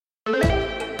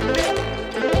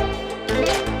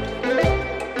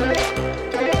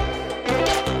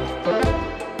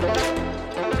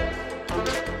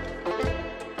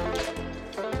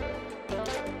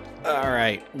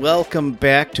Welcome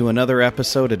back to another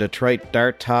episode of Detroit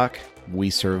Dart Talk. We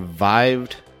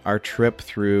survived our trip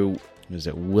through,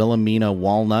 Wilhelmina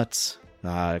Walnuts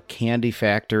Candy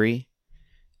Factory,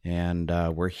 and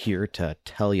we're here to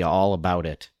tell you all about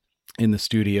it. In the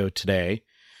studio today,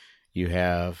 you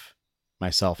have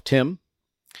myself, Tim.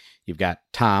 You've got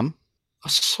Tom. I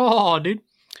saw, dude.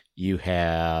 You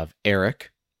have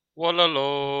Eric.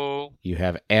 Walalo. You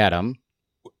have Adam.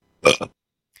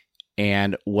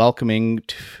 And welcoming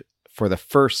for the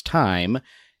first time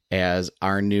as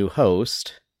our new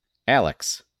host,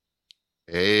 Alex.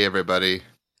 Hey, everybody.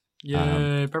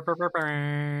 Yay.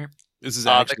 This is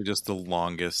actually just the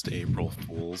longest April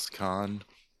Fool's Con.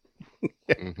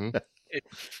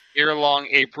 Year-long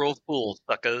April Fool,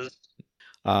 suckers.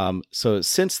 So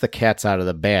since the cat's out of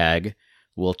the bag,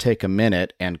 we'll take a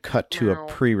minute and cut to a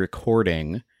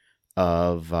pre-recording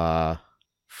of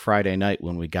Friday night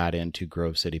when we got into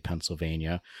Grove City,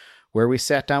 Pennsylvania, where we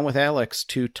sat down with Alex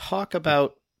to talk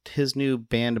about his new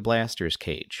Band Blasters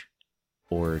cage.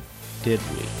 Or did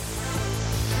we?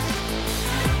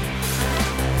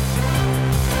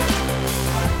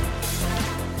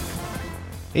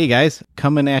 Hey guys,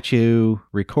 coming at you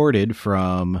recorded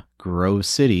from Grove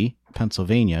City,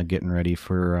 Pennsylvania, getting ready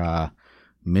for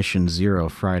Mission Zero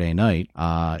Friday night.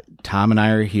 Tom and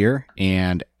I are here,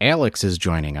 and Alex is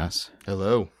joining us.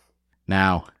 Hello.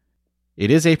 Now,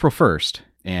 it is April 1st,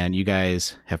 and you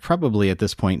guys have probably at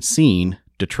this point seen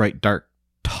Detroit Dart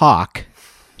Talk.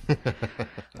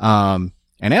 And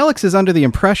Alex is under the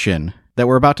impression that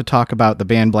we're about to talk about the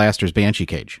Band Blasters Banshee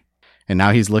cage. And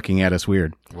now he's looking at us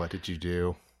weird. What did you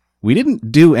do? We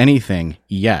didn't do anything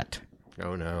yet.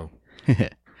 Oh, no.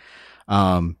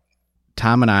 Tom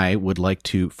and I would like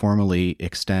to formally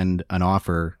extend an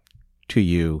offer to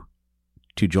you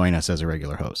to join us as a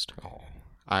regular host. Oh,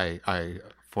 I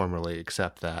formally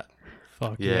accept that.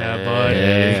 Fuck Yay. yeah, buddy.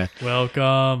 Yeah.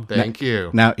 Welcome. Thank you.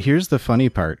 Now, here's the funny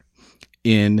part.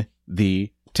 In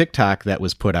the TikTok that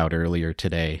was put out earlier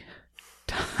today,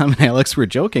 Tom and Alex were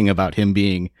joking about him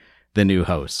being the new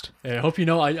host. Hey, I hope you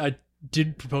know I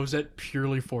did propose that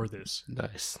purely for this.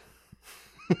 Nice.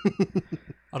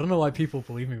 I don't know why people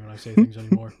believe me when I say things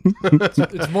anymore.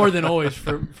 It's more than always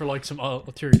for like some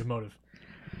ulterior motive.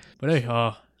 But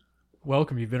hey,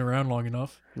 welcome. You've been around long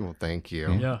enough. Well, thank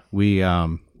you. Yeah. We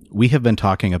have been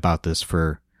talking about this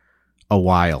for a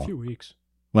while. A few weeks.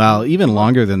 Well, even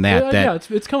longer than that. Yeah,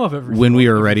 it's come up every when we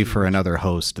were every ready few for weeks. another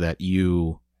host, that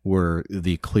you were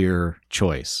the clear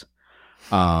choice.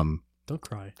 Don't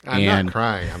cry. I'm And- not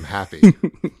crying. I'm happy.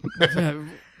 Yeah,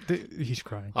 he's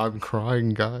crying. I'm crying,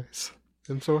 guys.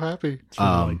 I'm so happy. It's for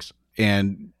the likes.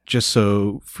 And just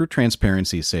so for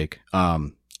transparency's sake,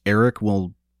 Eric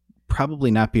will probably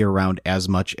not be around as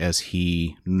much as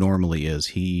he normally is.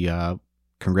 He,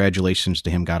 congratulations to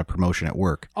him, got a promotion at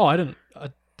work. Oh, I didn't.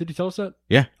 Did he tell us that?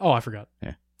 Yeah. Oh, I forgot.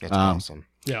 That's Um, awesome.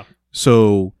 Yeah.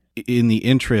 So in the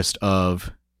interest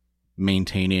of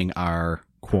maintaining our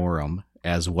quorum,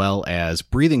 as well as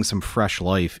breathing some fresh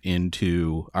life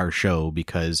into our show,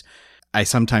 because I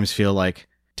sometimes feel like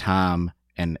Tom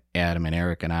and Adam and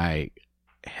Eric and I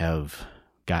have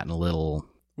gotten a little...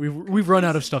 We've run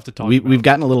out of stuff to talk about. We've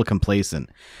gotten a little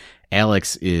complacent.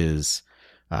 Alex is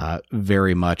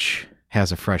very much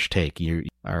has a fresh take. You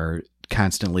are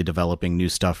constantly developing new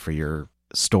stuff for your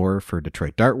store for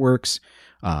Detroit Dartworks.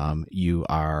 You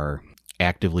are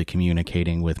actively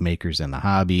communicating with makers in the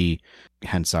hobby,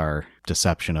 hence our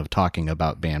deception of talking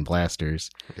about Band Blasters.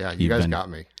 Yeah, you've you guys been- got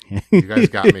me. You guys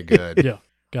got me good. Yeah,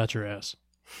 got your ass.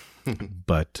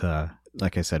 But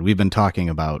like I said, we've been talking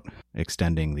about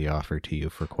extending the offer to you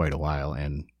for quite a while,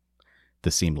 and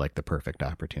this seemed like the perfect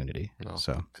opportunity. Well,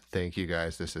 So thank you,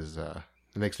 guys. This is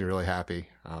it makes me really happy.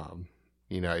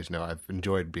 You guys know I've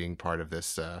enjoyed being part of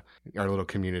this our little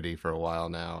community for a while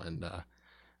now, and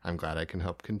I'm glad I can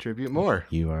help contribute more.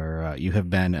 you are you have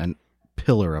been a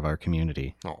pillar of our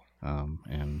community, Oh,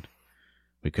 and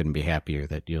we couldn't be happier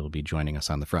that you'll be joining us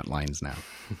on the front lines now.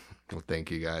 well,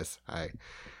 thank you, guys. I'm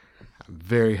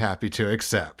very happy to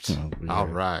accept. Oh, we All are-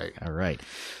 right. All right.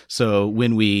 So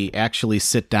when we actually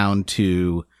sit down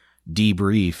to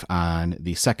debrief on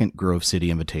the second Grove City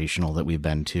Invitational that we've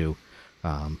been to,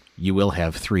 you will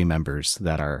have 3 members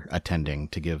that are attending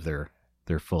to give their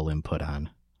full input on,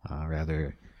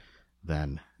 rather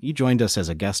than you joined us as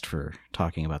a guest for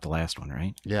talking about the last one,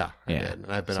 right? Yeah, I Yeah. did.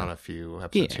 And I've been So- on a few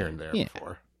episodes Yeah, here and there yeah.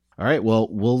 before. All right. Well,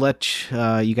 we'll let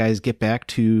you guys get back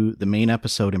to the main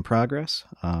episode in progress.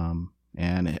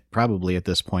 And it probably at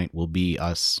this point will be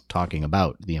us talking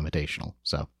about the Invitational.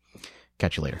 So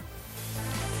catch you later.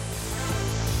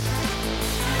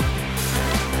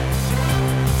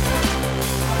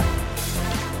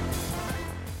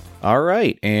 All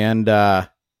right, and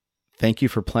thank you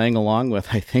for playing along with,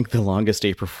 I think, the longest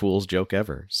April Fool's joke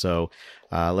ever. So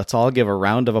let's all give a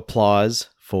round of applause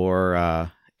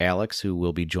for Alex, who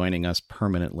will be joining us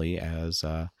permanently as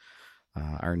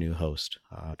our new host,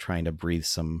 trying to breathe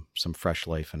some fresh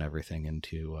life and everything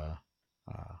into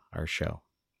our show.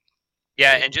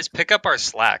 Yeah, and just pick up our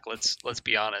slack. Let's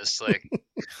be honest. Like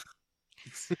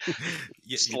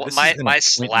my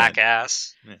slack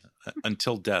ass. Yeah.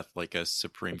 Until death, like a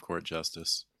Supreme Court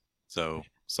justice. So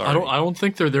sorry. I don't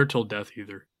think they're there till death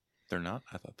either. They're not.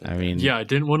 I thought they. I mean, Yeah,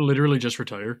 didn't one literally just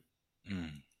retire?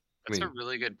 That's a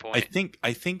really good point. I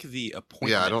think the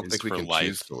appointment. Yeah, I don't is think we for can life.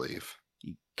 choose to leave.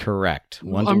 correct.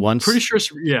 I'm pretty sure.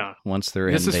 Once they're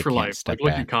in, This is they for can't life, step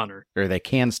like back, Connor. or they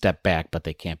can step back, but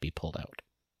they can't be pulled out.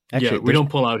 We don't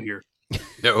pull out here.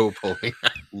 No pulling.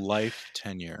 Life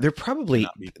tenure. There probably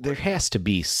Cannot be there pulled. has to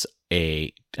be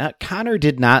a Connor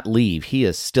did not leave. He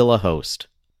is still a host.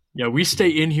 Yeah, we stay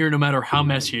in here no matter how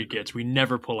messy it gets. We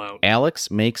never pull out.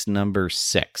 Alex makes number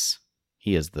 6.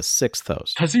 He is the 6th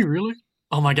host. Does he really?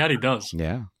 Oh my god, he does.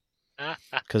 Yeah.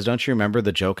 Because don't you remember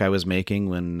the joke I was making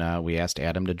when we asked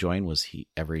Adam to join? Was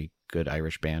every good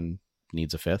Irish band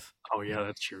needs a 5th? Oh yeah,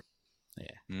 that's true.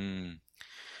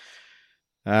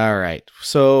 All right.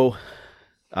 So,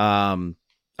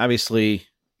 obviously,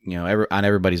 on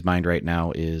everybody's mind right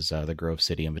now is the Grove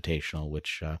City Invitational,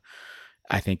 which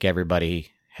I think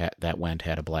everybody that went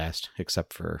had a blast,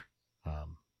 except for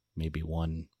maybe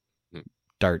one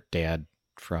dart dad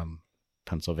from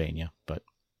Pennsylvania, but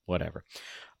whatever.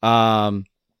 And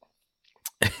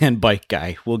Bike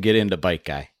Guy. We'll get into Bike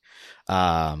Guy.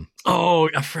 Oh,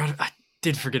 I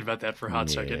did forget about that for a hot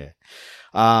second.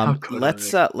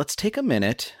 Let's take a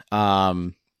minute,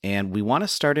 and we want to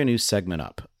start a new segment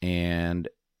up, and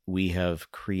we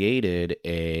have created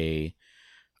a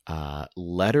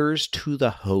letters to the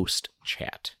host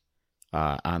chat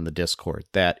on the Discord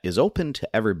that is open to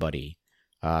everybody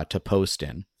to post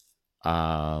in.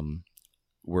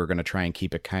 We're going to try and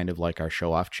keep it kind of like our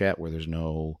show off chat where there's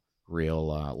no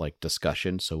real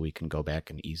discussion, so we can go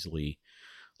back and easily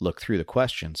look through the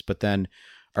questions. But then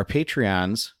our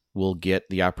Patreons will get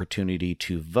the opportunity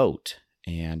to vote,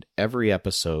 and every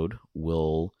episode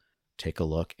will take a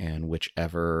look, and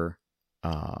whichever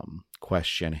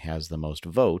question has the most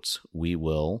votes, we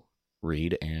will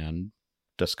read and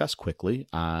discuss quickly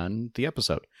on the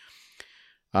episode.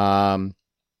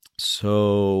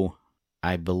 So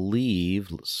I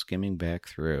believe, skimming back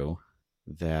through,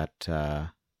 that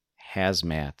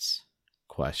Hazmat's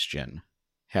question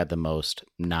had the most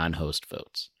non-host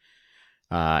votes.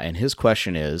 And his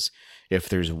question is, if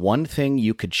there's one thing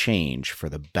you could change for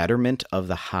the betterment of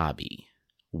the hobby,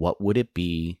 what would it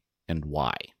be and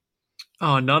why?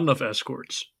 Oh, not enough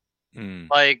escorts.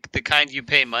 Like the kind you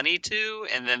pay money to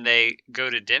and then they go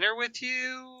to dinner with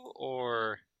you,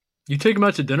 or... You take them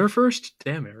out to dinner first?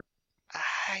 Damn, Eric.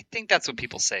 I think that's what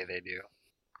people say they do.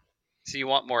 So you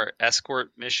want more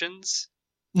escort missions?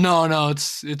 No,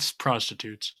 it's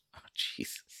prostitutes. Oh,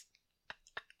 Jesus.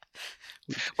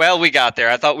 Well, we got there.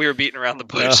 I thought we were beating around the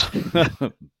bush.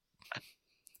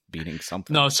 Beating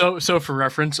something. No, so for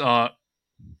reference,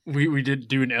 we did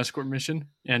do an escort mission,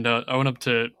 and I went up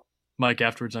to Mike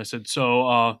afterwards and I said,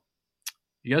 "So,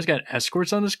 you guys got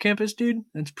escorts on this campus, dude?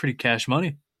 That's pretty cash money."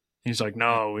 And he's like,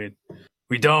 "No,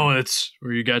 we don't. It's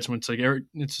where you got someone." It's like, Eric,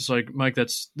 it's just like, Mike,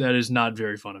 that is not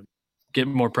very fun of you. Get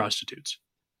more prostitutes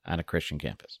on a Christian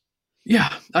campus.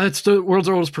 Yeah, it's the world's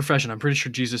oldest profession. I'm pretty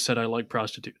sure Jesus said I like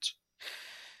prostitutes.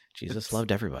 Jesus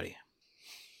loved everybody.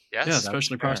 Yes, yeah,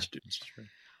 especially prostitutes.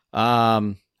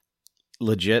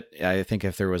 Legit, I think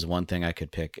if there was one thing I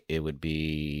could pick, it would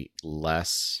be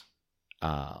less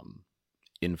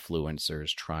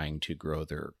influencers trying to grow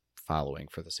their following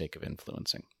for the sake of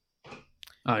influencing.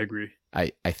 I agree.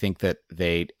 I think that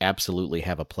they absolutely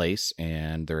have a place,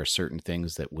 and there are certain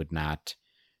things that would not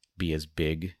be as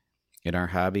big in our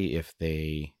hobby if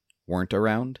they weren't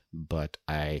around, but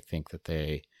I think that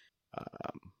they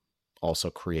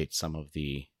also create some of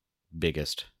the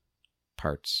biggest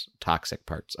toxic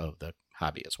parts of the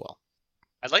hobby as well.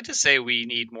 I'd like to say we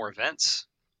need more events.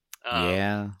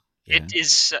 Yeah. It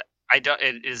is.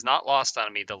 It is not lost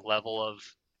on me the level of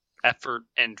effort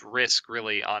and risk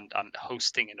really on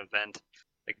hosting an event.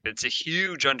 Like, it's a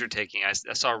huge undertaking. I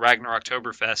saw Ragnar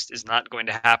Oktoberfest is not going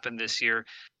to happen this year,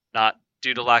 not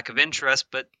due to lack of interest,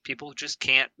 but people just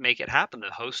can't make it happen.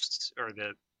 The hosts or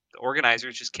the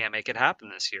organizers just can't make it happen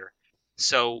this year.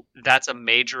 So that's a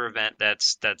major event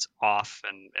that's off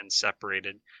and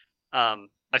separated.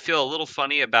 I feel a little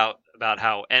funny about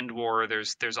how End War,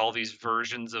 there's all these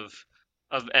versions of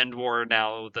of End War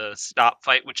now the Stop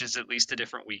Fight, which is at least a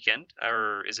different weekend,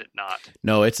 or is it not?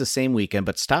 No, it's the same weekend,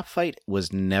 but Stop Fight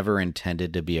was never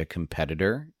intended to be a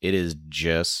competitor. It is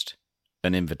just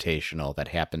an invitational that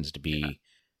happens to be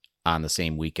on the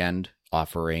same weekend,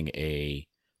 offering a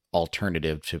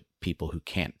alternative to people who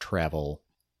can't travel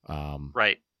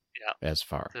Right. as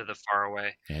far. To the far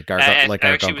away. Yeah, And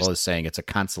our uncle is saying, it's a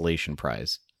consolation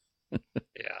prize.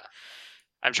 Yeah.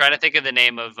 I'm trying to think of the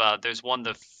name of there's one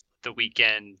the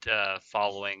weekend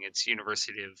following. It's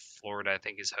University of Florida, I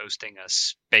think, is hosting a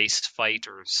space fight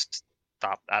or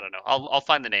stop. I don't know. I'll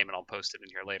find the name and I'll post it in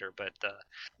here later. But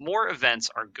more events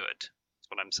are good. That's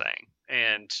what I'm saying.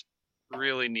 And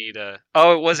really need a.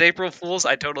 Oh, it was April Fool's.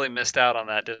 I totally missed out on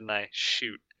that, didn't I?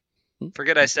 Shoot.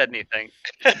 Forget I said anything.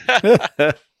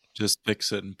 Just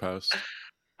fix it in post.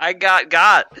 I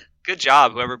got. Good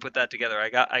job, whoever put that together. I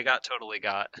got totally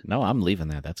got. No, I'm leaving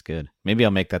that. That's good. Maybe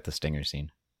I'll make that the stinger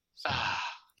scene.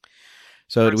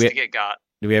 So do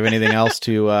we have anything else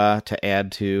to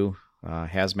add to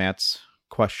Hazmat's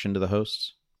question to the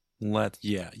hosts?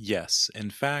 Yes. In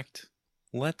fact,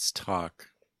 let's talk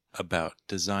about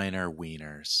designer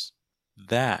wieners.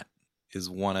 That is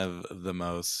one of the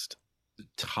most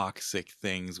toxic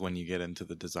things when you get into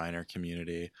the designer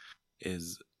community.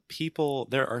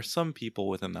 There are some people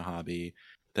within the hobby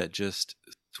that just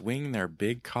swing their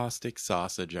big caustic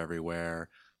sausage everywhere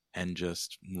and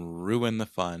just ruin the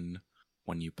fun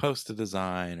when you post a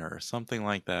design or something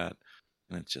like that.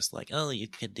 And it's just like, oh, you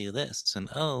could do this, and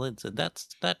oh,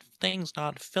 that thing's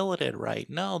not filleted right.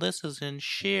 No, this is in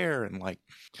sheer, and like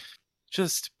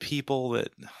just people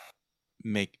that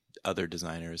make other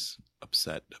designers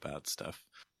upset about stuff.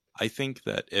 I think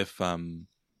that if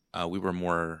we were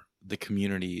more the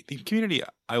community,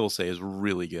 I will say, is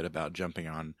really good about jumping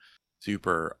on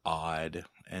super odd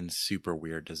and super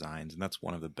weird designs, and that's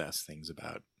one of the best things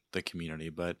about the community.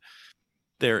 But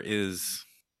there is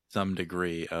some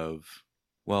degree of,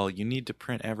 well, you need to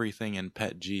print everything in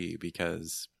PETG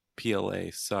because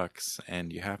PLA sucks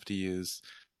and you have to use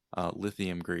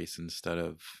lithium grease instead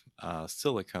of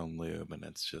silicone lube, and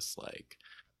it's just like,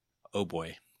 oh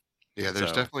boy. Yeah,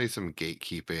 there's definitely some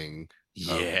gatekeeping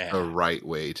of the right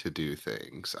way to do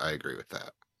things. I agree with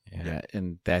that. Yeah,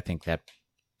 and I think that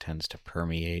tends to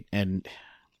permeate. And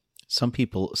some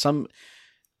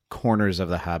corners of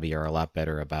the hobby are a lot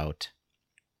better about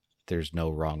there's no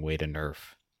wrong way to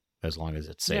nerf as long as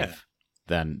it's safe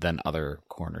than other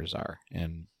corners are.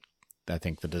 And I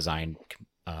think the design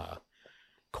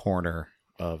corner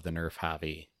of the nerf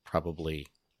hobby probably,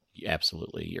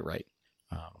 absolutely, you're right.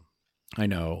 I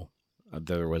know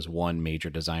there was one major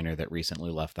designer that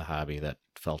recently left the hobby that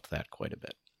felt that quite a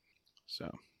bit. So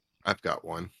I've got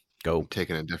one. Go. I'm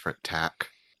taking a different tack.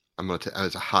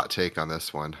 As a hot take on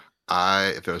this one.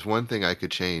 If there was one thing I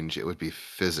could change, it would be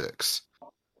physics,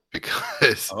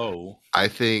 because I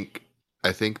think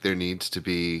there needs to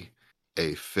be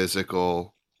a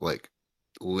physical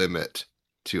limit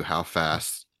to how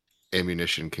fast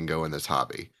ammunition can go in this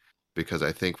hobby, because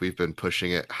I think we've been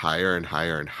pushing it higher and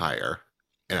higher and higher,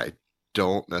 and I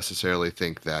don't necessarily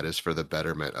think that is for the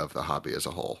betterment of the hobby as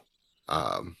a whole.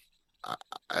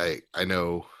 I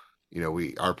know,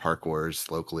 our park wars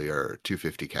locally are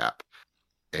 250 cap,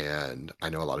 and I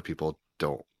know a lot of people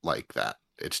don't like that.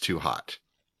 It's too hot.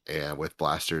 And with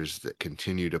blasters that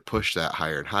continue to push that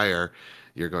higher and higher,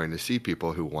 you're going to see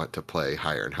people who want to play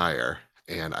higher and higher.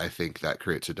 And I think that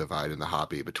creates a divide in the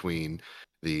hobby between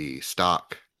the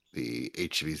stock, the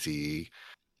HVZ,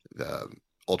 the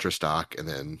ultra stock, and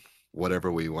then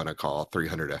whatever we want to call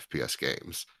 300 FPS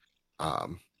games.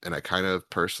 And I kind of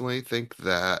personally think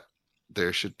that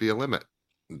there should be a limit,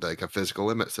 like a physical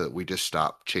limit, so that we just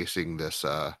stop chasing this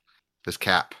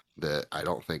cap that I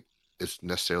don't think is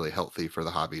necessarily healthy for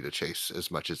the hobby to chase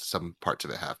as much as some parts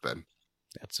of it have been.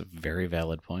 That's a very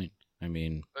valid point. I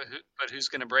mean, but who's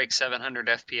going to break 700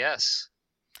 FPS?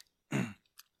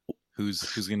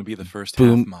 Who's going to be the first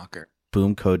Boom. half mocker?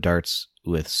 Boom code darts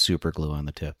with super glue on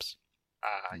the tips.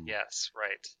 Yes,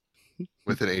 right.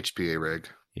 With an HPA rig.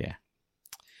 Yeah.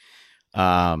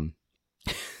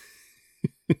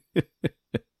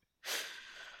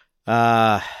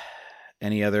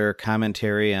 Any other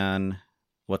commentary on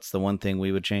what's the one thing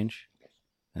we would change?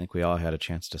 I think we all had a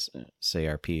chance to say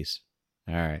our piece.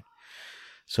 All right.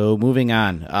 So moving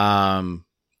on,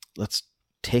 let's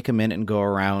take a minute and go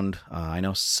around. I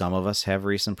know some of us have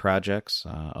recent projects,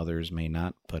 others may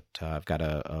not, but I've got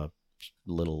a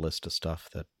little list of stuff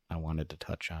that I wanted to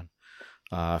touch on.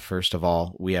 First of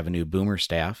all, we have a new boomer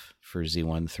staff for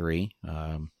Z13,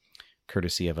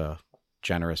 courtesy of a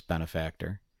generous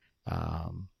benefactor.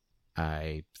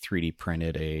 I 3D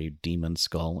printed a demon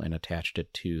skull and attached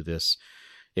it to this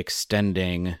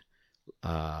extending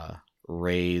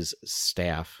Ray's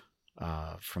staff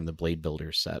from the Blade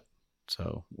Builder set.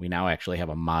 So we now actually have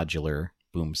a modular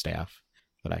boom staff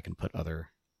that I can put other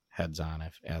heads on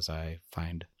as I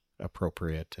find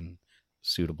appropriate and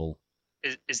suitable.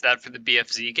 Is that for the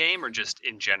BFZ game or just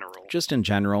in general? Just in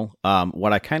general.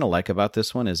 What I kind of like about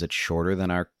this one is it's shorter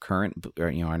than our current,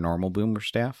 our normal boomer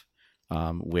staff,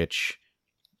 which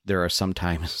there are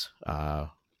sometimes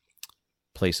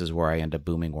places where I end up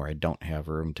booming where I don't have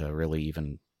room to really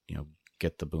even,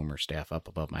 get the boomer staff up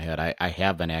above my head. I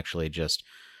have been actually just,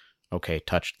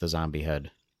 touched the zombie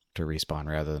head to respawn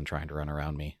rather than trying to run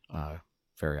around me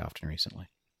very often recently.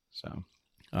 So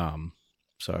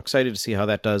excited to see how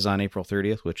that does on April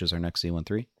 30th, which is our next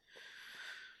Z13.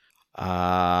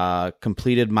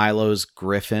 Completed Milo's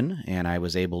Griffin, and I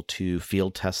was able to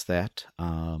field test that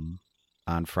on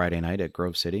Friday night at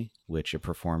Grove City, which it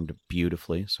performed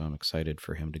beautifully. So I'm excited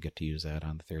for him to get to use that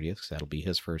on the 30th, because that'll be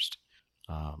his first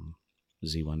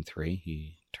Z13.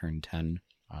 He turned 10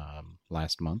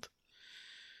 last month.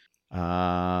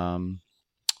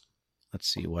 Let's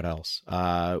see what else.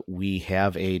 We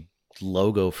have a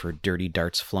logo for Dirty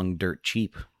Darts Flung Dirt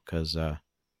Cheap, because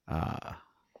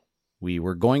we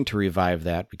were going to revive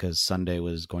that because Sunday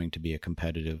was going to be a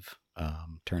competitive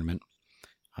tournament,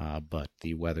 but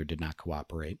the weather did not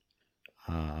cooperate.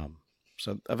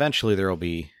 So eventually there will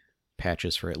be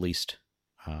patches for at least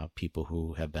people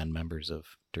who have been members of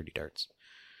Dirty Darts.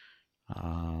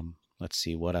 Let's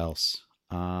see what else.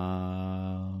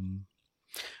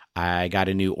 I got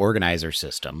a new organizer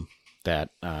system that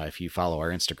if you follow our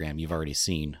Instagram, you've already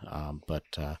seen. But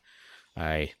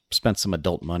I spent some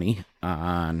adult money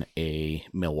on a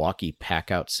Milwaukee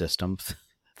pack-out system.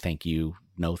 Thank you.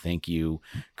 No, thank you.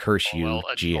 Curse you,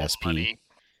 GSP.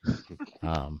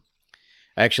 I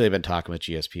actually have been talking with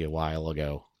GSP a while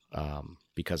ago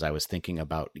because I was thinking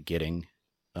about getting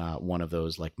one of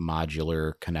those like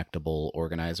modular connectable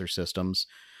organizer systems.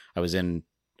 I was in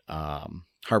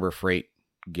Harbor Freight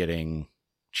getting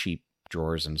cheap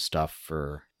drawers and stuff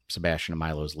for Sebastian and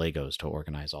Milo's Legos to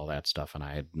organize all that stuff, and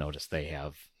I had noticed they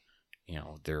have,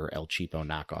 their El Cheapo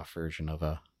knockoff version of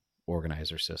a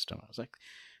organizer system. I was like,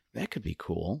 that could be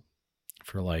cool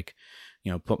for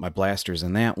put my blasters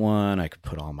in that one. I could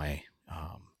put all my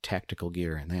tactical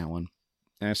gear in that one.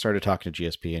 And I started talking to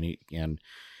GSP, and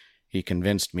he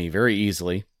convinced me very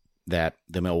easily that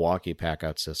the Milwaukee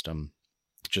pack-out system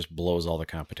just blows all the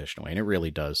competition away, and it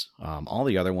really does. All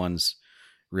the other ones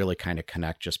really kind of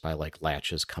connect just by like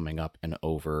latches coming up and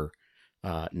over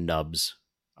nubs.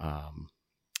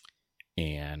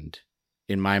 And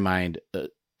in my mind, a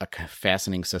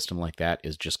fastening system like that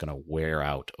is just going to wear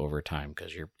out over time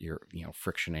because you're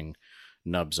frictioning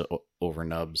nubs over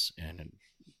nubs, and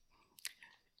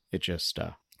it just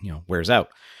wears out.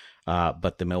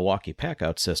 But the Milwaukee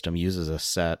pack-out system uses a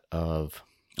set of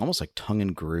almost like tongue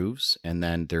and grooves, and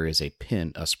then there is a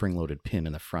spring-loaded pin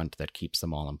in the front that keeps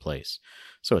them all in place.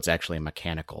 So it's actually a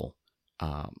mechanical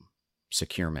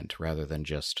securement rather than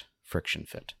just friction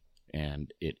fit,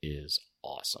 and it is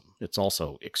awesome. It's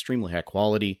also extremely high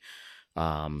quality.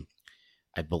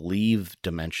 I believe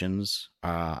dimensions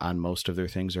on most of their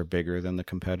things are bigger than the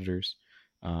competitors.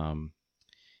 And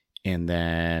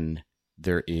then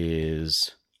there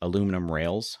is aluminum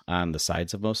rails on the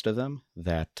sides of most of them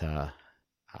that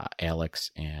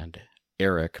Alex and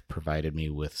Eric provided me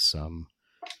with some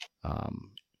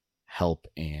help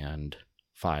and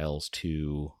files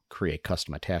to create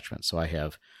custom attachments. So I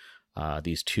have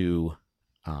these two,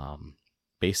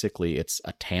 basically it's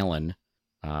a Talon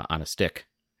on a stick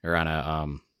or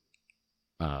on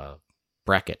a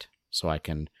bracket. So I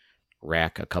can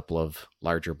rack a couple of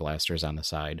larger blasters on the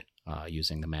side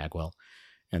using the Magwell.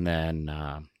 And then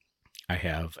I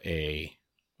have a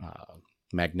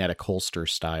magnetic holster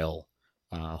style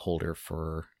holder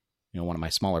for one of my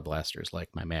smaller blasters like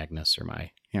my Magnus or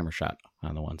my Hammershot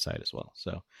on the one side as well.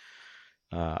 So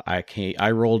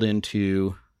I rolled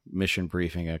into mission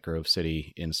briefing at Grove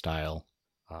City in style,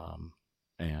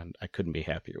 and I couldn't be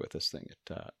happier with this thing.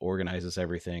 It organizes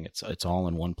everything. It's all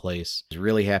in one place. I was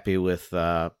really happy with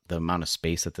the amount of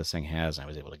space that this thing has. I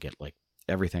was able to get like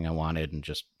everything I wanted and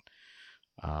just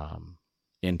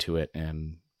into it,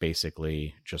 and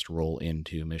basically just roll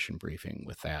into mission briefing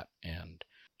with that. And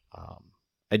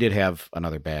I did have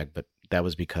another bag, but that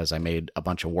was because I made a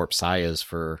bunch of warp sayas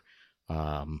for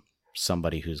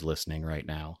somebody who's listening right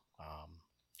now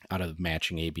out of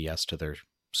matching ABS to their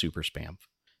super spam.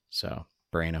 So,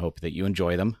 Brain, I hope that you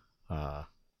enjoy them. I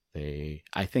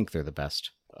think they're the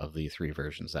best of the three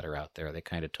versions that are out there. They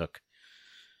kind of took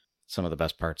some of the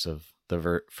best parts of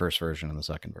the first version and the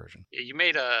second version.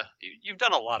 Yeah, you've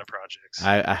done a lot of projects.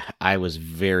 I was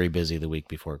very busy the week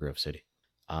before Grove City.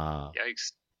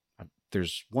 Yikes.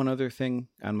 There's one other thing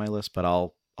on my list, but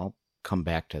I'll come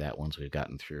back to that once we've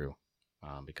gotten through,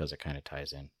 because it kind of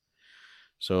ties in.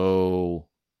 So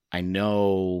I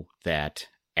know that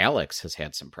Alex has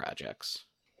had some projects.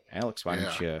 Alex, why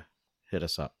don't you hit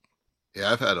us up?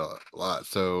 Yeah, I've had a lot.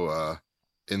 So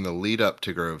in the lead up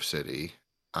to Grove City,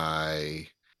 I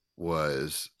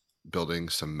was building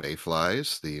some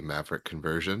Mayflies, the Maverick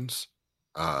conversions,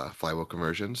 flywheel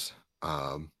conversions,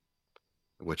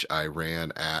 which I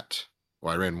ran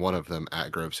one of them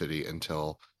at Grove City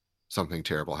until something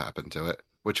terrible happened to it,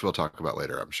 which we'll talk about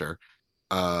later, I'm sure.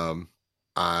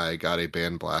 I got a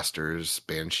Band Blasters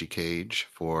Banshee cage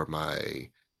for my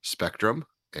Spectrum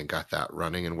and got that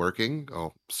running and working,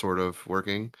 sort of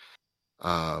working.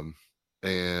 And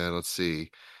let's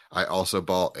see, I also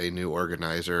bought a new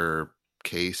organizer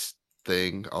case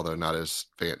thing, although not as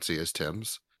fancy as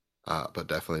Tim's, but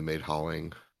definitely made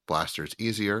hauling blasters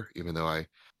easier, even though I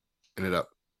ended up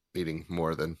needing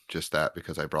more than just that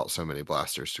because I brought so many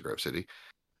blasters to Grove City.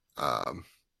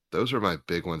 Those were my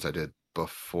big ones I did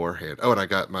beforehand. Oh, and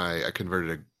I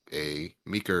converted a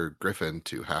Meeker Griffin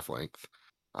to half length,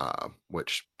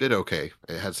 which did okay.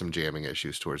 It had some jamming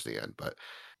issues towards the end, but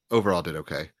overall did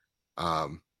okay.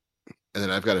 And then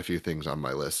I've got a few things on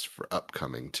my list for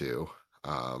upcoming too.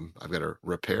 I've got to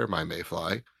repair my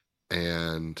Mayfly,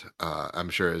 and I'm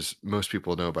sure, as most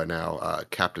people know by now,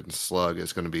 Captain Slug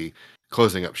is going to be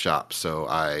closing up shop. So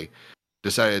I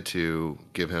decided to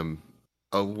give him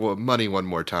money one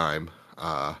more time.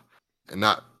 And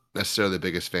not necessarily the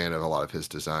biggest fan of a lot of his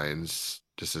designs,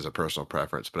 just as a personal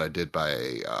preference, but I did buy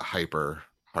a Hyper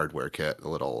hardware kit, a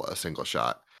little single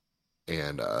shot,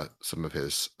 and some of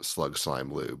his Slug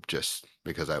Slime lube, just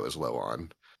because I was low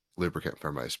on lubricant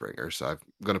for my Springer. So I'm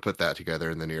going to put that together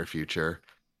in the near future.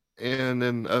 And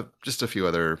then just a few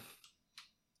other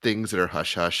things that are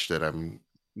hush-hush that I'm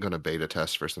going to beta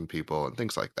test for some people and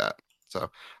things like that. So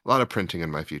a lot of printing in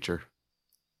my future.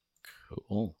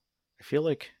 Cool. I feel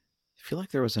like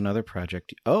there was another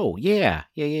project. Oh, yeah.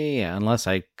 Unless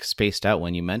I spaced out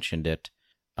when you mentioned it.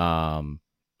 And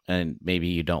maybe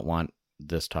you don't want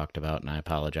this talked about, and I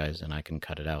apologize, and I can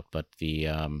cut it out. But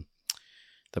the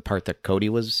part that Cody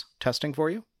was testing for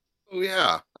you? Oh,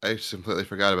 yeah. I completely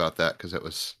forgot about that because it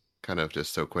was kind of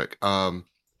just so quick.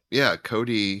 Yeah,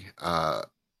 Cody,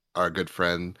 our good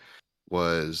friend,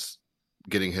 was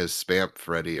getting his Spamp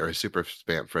ready, or his Super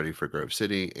Spamp ready for Grove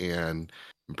City, and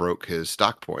broke his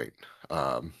stock point,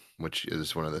 which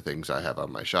is one of the things I have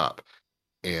on my shop.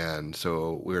 And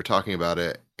so we were talking about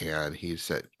it, and he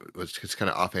said, was just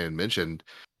kind of offhand mentioned,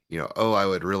 I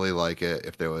would really like it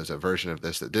if there was a version of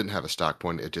this that didn't have a stock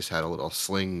point. It just had a little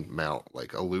sling mount,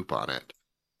 like a loop on it.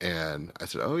 And I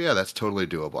said, oh yeah, that's totally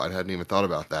doable. I hadn't even thought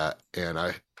about that. And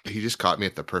he just caught me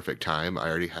at the perfect time.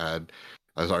 I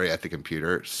was already at the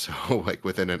computer. So like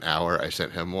within an hour, I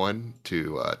sent him one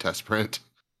to test print,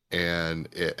 and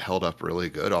it held up really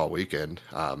good all weekend.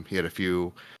 He had a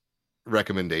few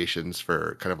recommendations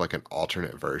for kind of like an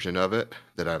alternate version of it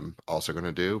that I'm also going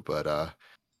to do. But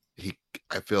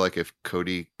I feel like if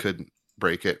Cody couldn't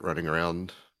break it running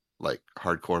around like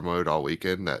hardcore mode all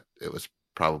weekend, that it was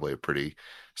probably a pretty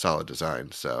solid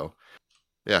design. So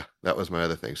yeah, that was my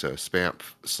other thing. So Spamp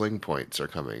sling points are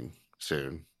coming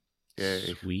soon.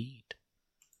 Yay. Sweet.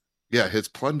 Yeah, his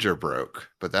plunger broke,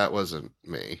 but that wasn't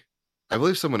me. I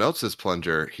believe someone else's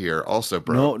plunger here also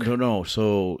broke. No.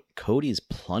 So Cody's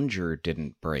plunger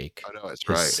didn't break. Oh no, it's His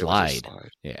right. Slide. It was a slide.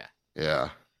 Yeah. Yeah.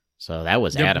 So that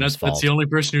was Adam's fault. That's the only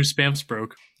person whose spams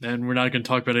broke. And we're not going to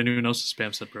talk about anyone else's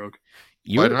spams that broke.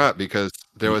 Why not? Because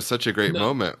there was such a great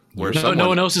moment where no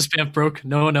one else's spam broke.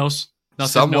 No one else.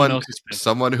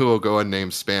 Someone who will go and name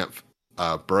Spamp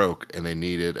broke, and they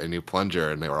needed a new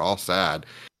plunger, and they were all sad.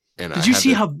 And did you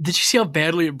see how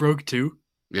badly it broke too?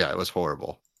 Yeah, it was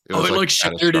horrible. It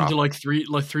shattered into like three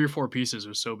or four pieces. It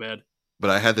was so bad. But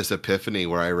I had this epiphany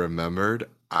where I remembered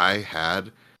I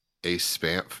had a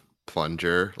Spamp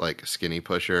plunger, like skinny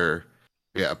pusher.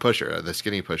 Yeah, a pusher, the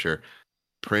skinny pusher,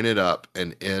 printed up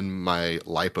and in my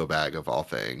lipo bag of all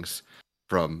things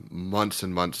from months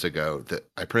and months ago that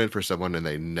I printed for someone and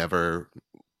they never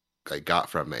got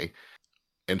from me.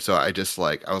 And so I just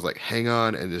I was like, hang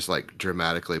on, and just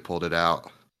dramatically pulled it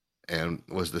out and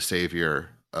was the savior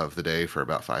of the day for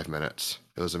about 5 minutes.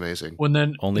 It was amazing.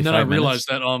 Only 5 minutes? I realized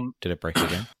that did it break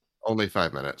again? Only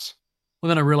 5 minutes. Well,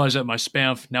 then I realized that my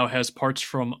Spamp now has parts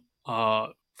from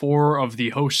 4 of the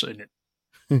hosts in it.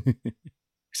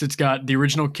 Because it's got the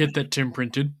original kit that Tim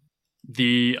printed,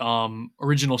 the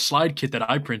original slide kit that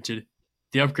I printed,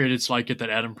 the upgraded slide kit that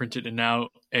Adam printed, and now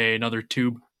another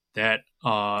tube that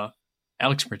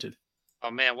Alex printed.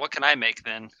 Oh man, what can I make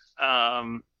then?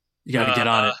 You got to get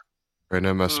on it. Bring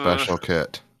him a special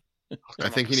kit. I'll I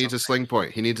come think up he with needs a sling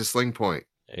point. He needs a sling point.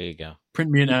 There you go.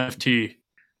 Print me an FT.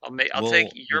 I'll take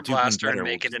your do one blaster and better.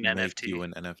 make it We'll an make NFT. you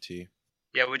an NFT.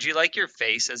 Yeah, would you like your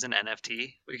face as an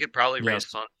NFT? We could probably raise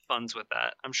Yes. funds with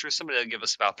that. I'm sure somebody will give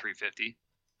us about $350.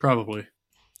 Probably.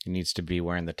 He needs to be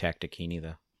wearing the tactikini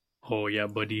though. Oh, yeah,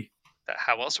 buddy.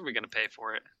 How else are we going to pay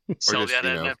for it? Sell just, that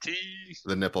you know, NFT.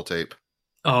 The nipple tape.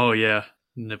 Oh, yeah.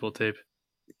 Nipple tape.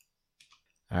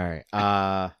 All right.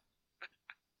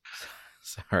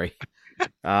 Sorry.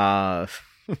 God.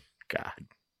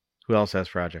 Who else has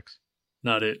projects?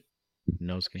 Not it.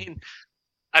 No I skin. mean,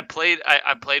 I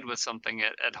played with something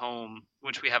at home,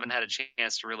 which we haven't had a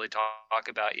chance to really talk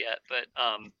about yet. But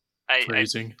I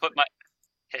Phrasing. put my.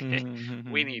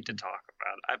 We need to talk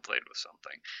about it. I played with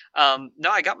something. No,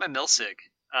 I got my Milsig.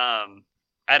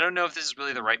 I don't know if this is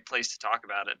really the right place to talk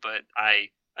about it, but I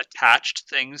attached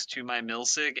things to my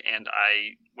Milsig, and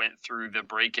I went through the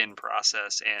break-in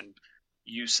process and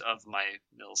use of my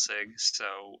Milsig. So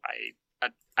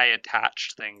I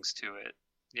attached things to it.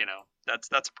 You know, that's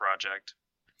a project.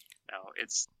 No,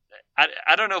 it's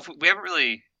I don't know if we haven't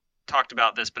really talked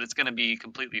about this, but it's going to be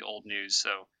completely old news.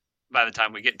 So by the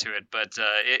time we get to it, but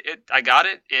I got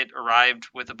it. It arrived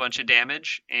with a bunch of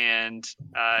damage, and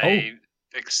I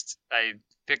fixed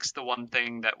the one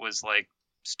thing that was like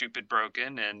stupid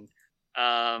broken, and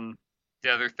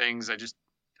the other things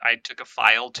I took a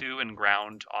file to and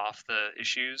ground off the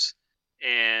issues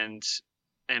and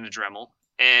a Dremel,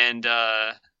 and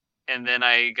then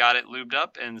I got it lubed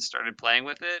up and started playing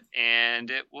with it,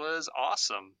 and it was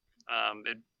awesome.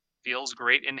 It feels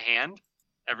great in hand.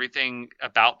 Everything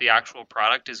about the actual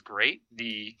product is great.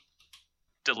 The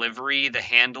delivery, the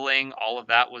handling, all of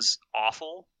that was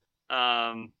awful.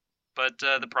 But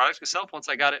the product itself, once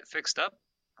I got it fixed up,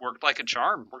 worked like a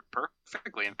charm. Worked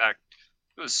perfectly. In fact,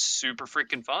 it was super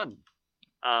freaking fun.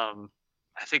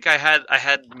 I think I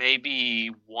had maybe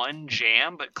one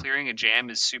jam, but clearing a jam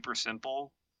is super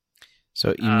simple.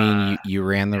 So you mean you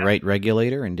ran the right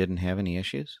regulator and didn't have any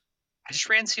issues? I just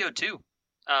ran CO2.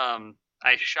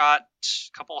 I shot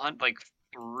a couple hundred, like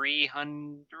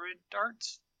 300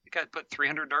 darts. I think I put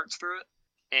 300 darts through it,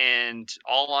 and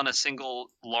all on a single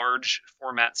large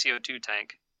format CO2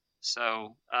 tank.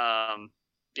 So,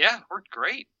 yeah, it worked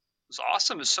great. It was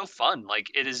awesome. It was so fun.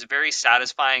 Like, it is a very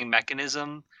satisfying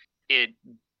mechanism. It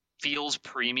feels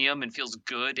premium and feels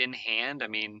good in hand. I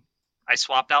mean, I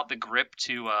swapped out the grip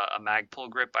to a Magpul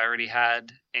grip I already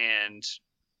had, and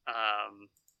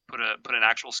put an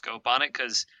actual scope on it,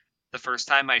 because the first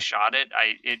time I shot it,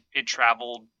 it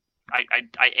traveled.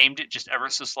 I aimed it just ever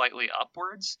so slightly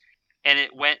upwards, and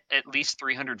it went at least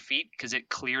 300 feet because it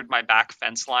cleared my back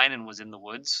fence line and was in the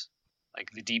woods, like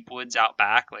the deep woods out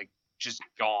back, like just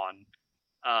gone.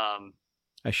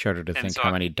 I shudder to And think so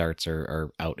how many darts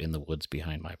are out in the woods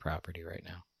behind my property right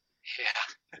now.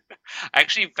 Yeah, I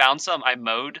actually found some I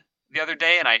mowed the other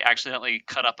day, and I accidentally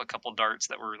cut up a couple darts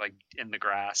that were like in the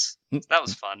grass. So that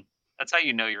was fun. That's how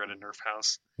you know you're at a Nerf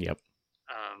house. Yep.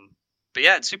 But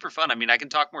yeah, it's super fun. I mean, I can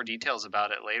talk more details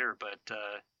about it later, but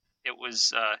it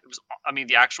was. I mean,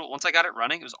 the actual, once I got it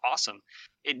running, it was awesome.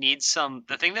 It needs some.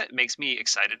 The thing that makes me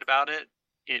excited about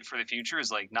it for the future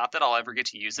is, like, not that I'll ever get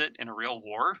to use it in a real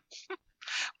war,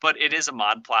 but it is a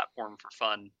mod platform for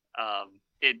fun.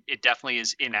 It definitely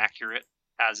is inaccurate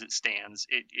as it stands.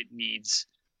 It needs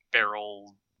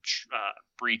barrel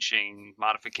breaching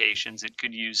modifications. It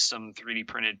could use some 3D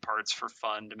printed parts for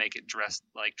fun to make it dress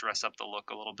up the look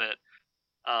a little bit.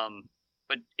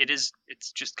 But it's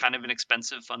just kind of an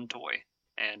expensive fun toy,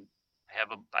 and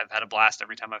I've had a blast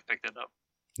every time I've picked it up.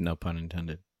 No pun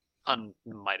intended. Pun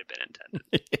might have been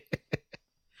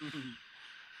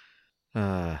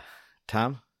intended.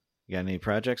 Tom, you got any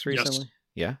projects recently?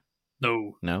 Yes. Yeah?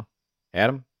 No.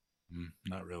 Adam?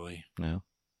 Not really. No.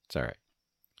 It's all right.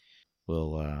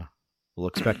 We'll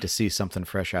expect to see something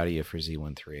fresh out of you for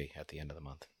Z13 at the end of the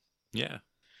month. Yeah.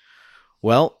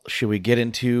 Well, should we get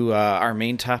into our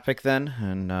main topic then,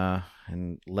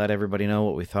 and let everybody know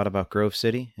what we thought about Grove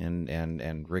City,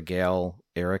 and regale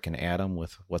Eric and Adam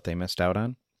with what they missed out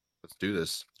on? Let's do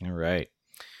this. All right.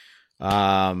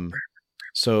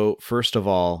 So first of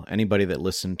all, anybody that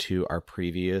listened to our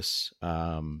previous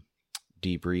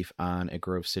debrief on a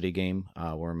Grove City game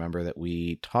will remember that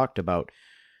we talked about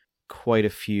quite a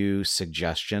few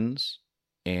suggestions,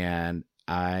 and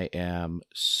I am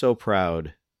so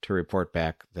proud to report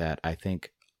back that I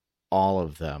think all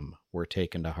of them were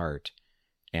taken to heart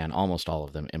and almost all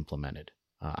of them implemented.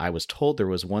 I was told there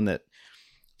was one that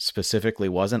specifically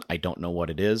wasn't. I don't know what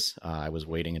it is. I was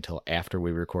waiting until after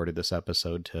we recorded this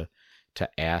episode to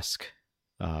ask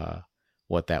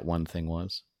what that one thing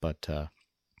was, but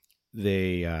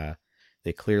they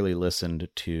clearly listened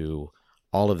to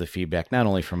all of the feedback, not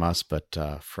only from us, but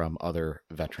from other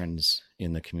veterans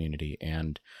in the community.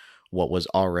 And what was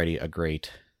already a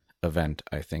great event,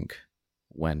 I think,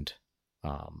 went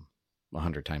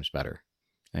 100 times better.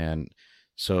 And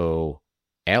so,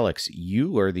 Alex,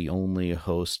 you are the only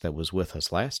host that was with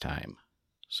us last time.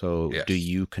 So Yes. Do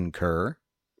you concur?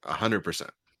 100%.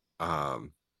 I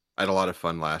had a lot of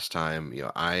fun last time.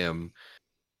 I am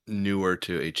newer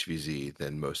to HVZ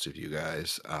than most of you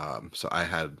guys. So I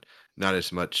had not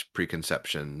as much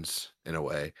preconceptions in a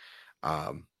way.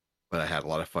 But I had a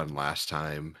lot of fun last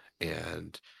time,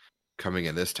 and coming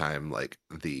in this time, like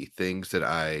the things that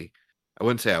I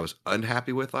wouldn't say I was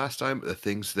unhappy with last time, but the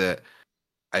things that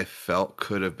I felt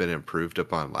could have been improved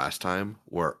upon last time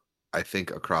were, I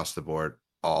think, across the board,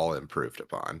 all improved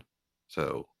upon.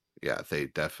 So yeah, they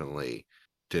definitely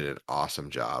did an awesome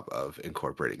job of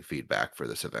incorporating feedback for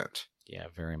this event. Yeah,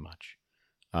 very much.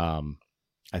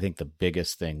 I think the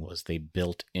biggest thing was they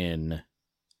built in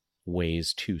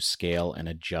ways to scale and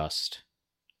adjust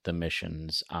the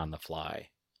missions on the fly,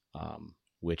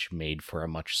 which made for a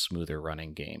much smoother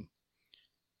running game.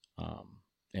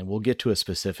 And we'll get to a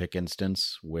specific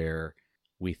instance where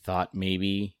we thought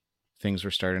maybe things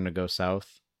were starting to go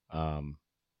south,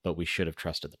 but we should have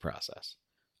trusted the process.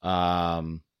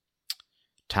 Tom,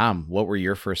 what were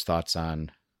your first thoughts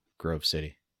on Grove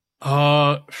City?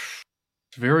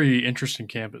 Very interesting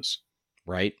campus.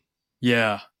 Right?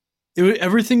 Yeah.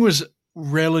 Everything was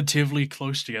relatively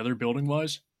close together building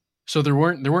wise. So there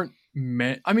weren't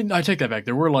I mean, I take that back.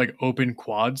 There were like open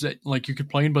quads that like you could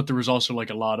play in, but there was also like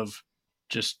a lot of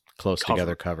just Close cover.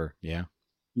 together cover. Yeah.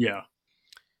 Yeah.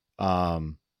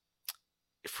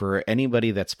 For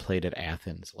anybody that's played at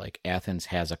Athens, like Athens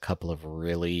has a couple of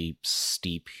really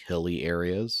steep, hilly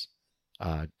areas.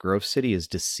 Grove City is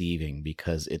deceiving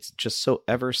because it's just so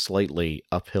ever slightly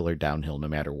uphill or downhill no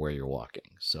matter where you're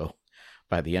walking. So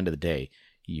by the end of the day,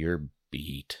 you're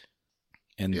beat.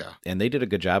 And Yeah. and they did a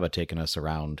good job of taking us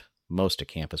around most of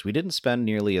campus. We didn't spend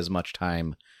nearly as much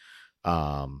time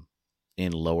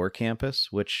in lower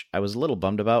campus, which I was a little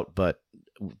bummed about, but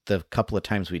the couple of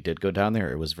times we did go down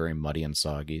there, it was very muddy and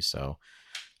soggy. So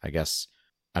I guess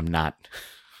I'm not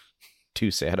too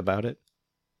sad about it.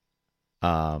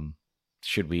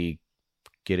 Should we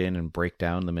get in and break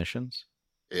down the missions?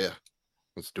 Yeah.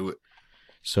 Let's do it.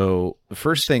 So the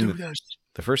first thing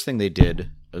they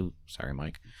did, oh, sorry,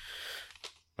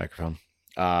 microphone,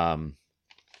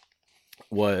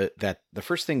 was that the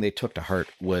first thing they took to heart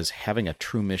was having a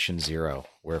true mission 0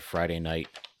 where Friday night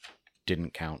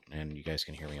didn't count. And you guys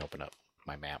can hear me open up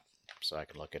my map so I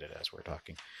can look at it as we're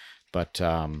talking. But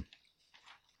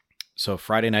so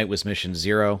Friday night was mission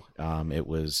 0. It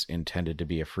was intended to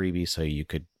be a freebie so you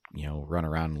could, run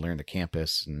around and learn the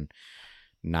campus and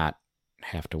not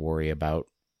have to worry about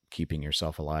keeping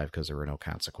yourself alive because there were no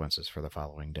consequences for the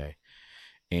following day.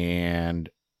 And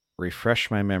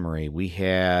refresh my memory, we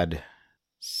had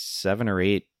 7 or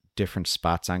 8 different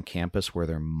spots on campus where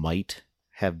there might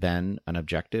have been an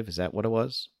objective. Is that what it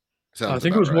was? I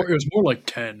think it was more. It was more like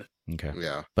 10. Okay.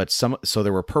 Yeah. But so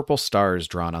there were purple stars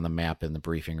drawn on the map in the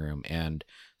briefing room, and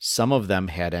some of them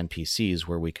had NPCs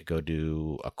where we could go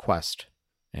do a quest,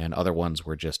 and other ones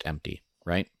were just empty,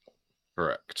 right?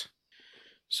 Correct.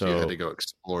 So you had to go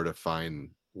explore to find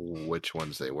which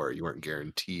ones they were. You weren't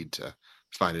guaranteed to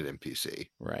find an NPC.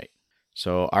 right.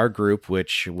 So our group,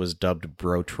 which was dubbed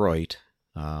Brotroit,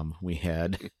 we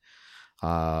had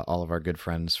all of our good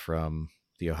friends from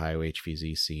the Ohio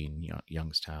HVZ scene,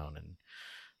 Youngstown and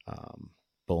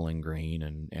Bowling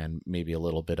Green, and maybe a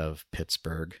little bit of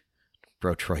Pittsburgh,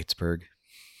 Brotroitsburg.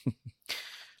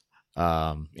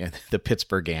 And the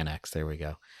Pittsburgh Annex. There we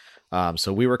go.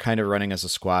 So we were kind of running as a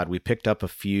squad. We picked up a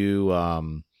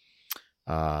few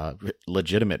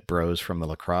legitimate bros from the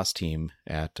lacrosse team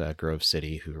at Grove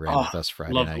City who ran with us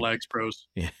Friday Love night. Flags Bros.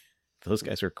 Yeah, those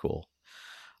guys are cool.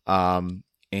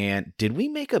 And did we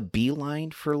make a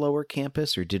beeline for lower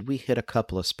campus, or did we hit a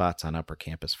couple of spots on upper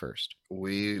campus first?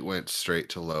 We went straight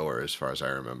to lower as far as I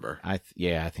remember. I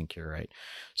think you're right.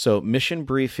 So mission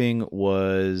briefing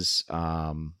was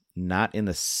not in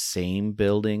the same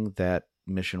building that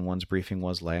Mission 1's briefing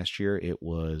was last year. It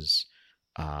was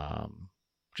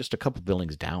just a couple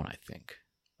buildings down, I think.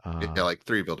 Yeah, like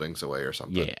 3 buildings away or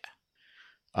something.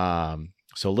 Yeah.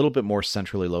 So a little bit more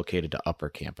centrally located to upper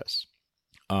campus.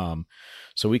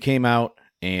 So we came out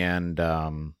and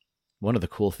one of the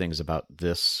cool things about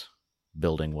this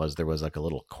building was there was like a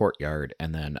little courtyard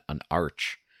and then an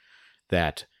arch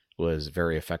that was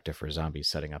very effective for zombies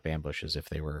setting up ambushes if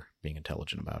they were being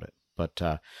intelligent about it. But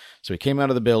so we came out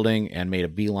of the building and made a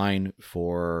beeline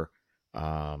for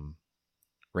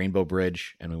Rainbow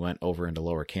Bridge, and we went over into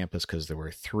Lower Campus because there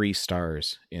were 3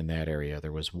 stars in that area.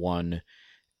 There was one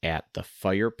at the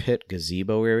Fire Pit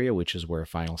Gazebo area, which is where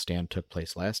Final Stand took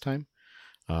place last time.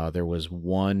 There was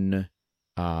one,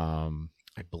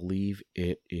 I believe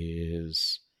it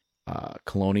is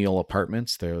Colonial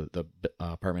Apartments. They're the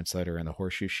apartments that are in the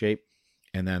horseshoe shape.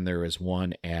 And then there is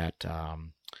one at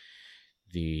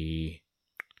the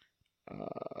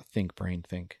Think.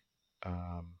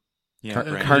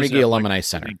 Carnegie Alumni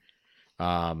Center.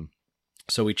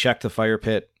 So we checked the Fire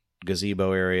Pit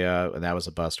Gazebo area, and that was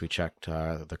a bust. We checked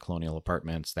the Colonial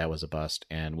Apartments. That was a bust.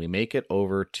 And we make it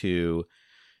over to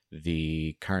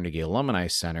the Carnegie Alumni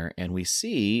Center, and we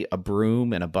see a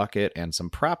broom and a bucket and some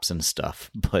props and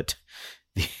stuff, but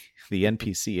the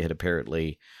NPC had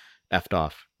apparently effed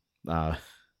off. And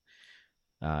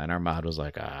our mod was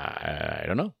like, I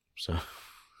don't know. So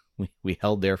we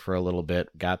held there for a little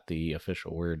bit, got the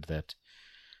official word that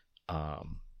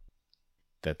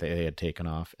that they had taken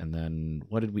off, and then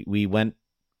what did we went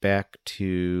back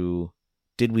to,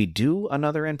 did we do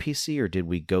another NPC or did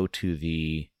we go to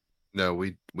the... No,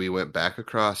 we went back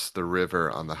across the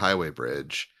river on the highway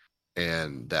bridge,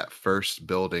 and that first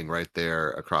building right there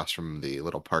across from the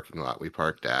little parking lot we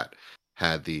parked at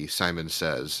had the Simon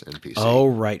Says NPC. Oh,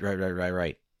 right.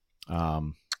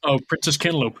 Princess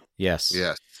Cantaloupe. Yes.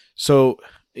 Yes. So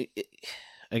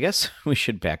I guess we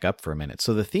should back up for a minute.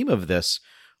 So the theme of this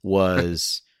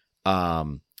was a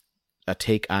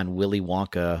take on Willy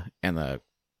Wonka and the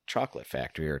Chocolate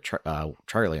Factory, or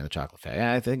Charlie and the Chocolate Factory.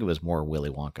 I think it was more Willy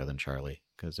Wonka than Charlie,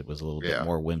 because it was a little bit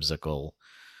more whimsical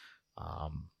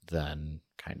than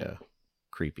kind of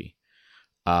creepy.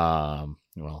 Well,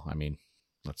 I mean,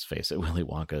 let's face it, Willy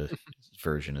Wonka's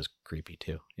version is creepy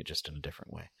too, just in a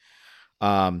different way.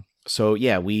 So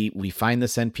yeah, we find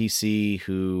this NPC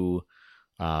who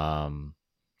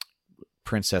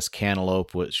Princess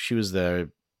Cantaloupe she was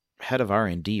the head of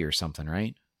R&D or something,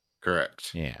 right?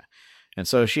 Correct. Yeah. And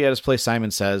so she had us play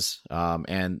Simon Says,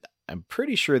 and I'm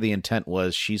pretty sure the intent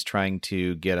was she's trying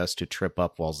to get us to trip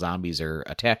up while zombies are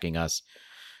attacking us,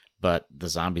 but the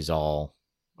zombies all...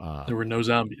 there were no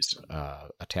zombies.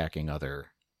 Attacking other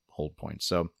hold points.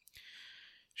 So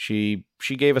she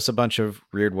gave us a bunch of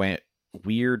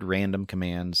weird random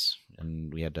commands,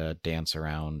 and we had to dance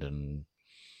around, and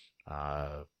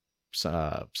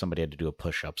somebody had to do a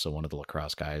push-up, so one of the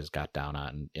lacrosse guys got down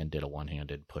on and did a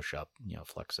one-handed push-up,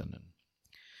 flexing,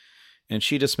 and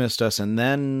she dismissed us. And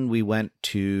then we went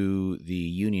to the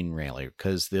union rally,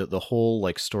 because the whole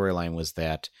storyline was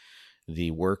that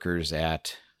the workers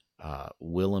at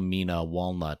Wilhelmina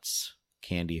Walnuts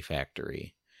Candy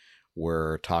Factory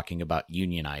were talking about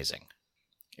unionizing,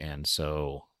 and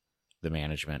so the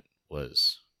management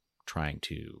was trying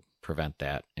to prevent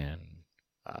that, and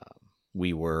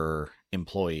we were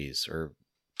employees or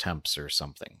temps or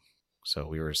something, so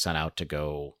we were sent out to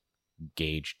go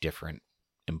gauge different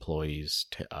employees'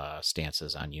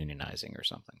 stances on unionizing or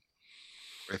something.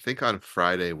 I think on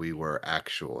Friday we were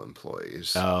actual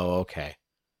employees. Oh, okay.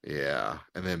 Yeah,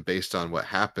 and then based on what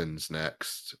happens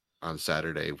next on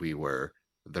Saturday, we were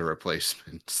the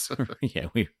replacements. Yeah,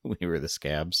 we were the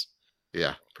scabs.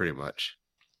 Yeah, pretty much.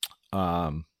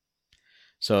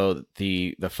 So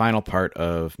the final part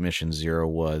of Mission Zero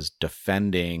was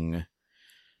defending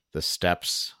the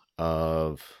steps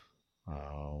of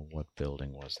what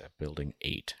building was that? Building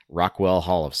 8, Rockwell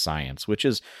Hall of Science, which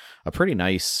is a pretty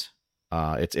nice.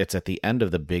 It's at the end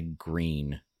of the big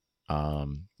green.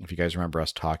 If you guys remember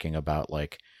us talking about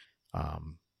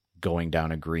going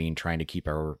down a green, trying to keep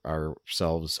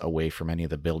ourselves away from any of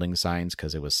the building signs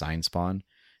because it was sign spawn,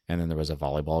 and then there was a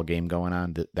volleyball game going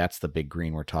on. That's the big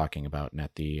green we're talking about, and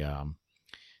at the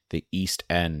east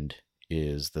end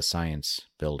is the science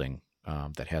building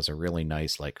that has a really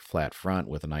nice flat front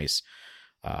with a nice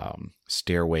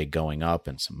stairway going up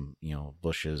and some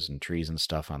bushes and trees and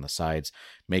stuff on the sides.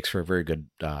 Makes for a very good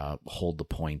hold the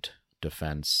point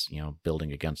defense,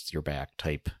 building against your back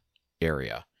type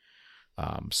area.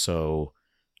 Who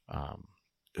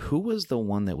was the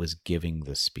one that was giving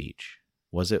the speech?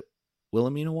 Was it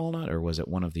Wilhelmina Walnut, or was it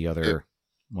one of the other?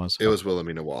 It was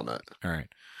Wilhelmina Walnut. All right.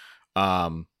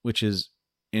 Which is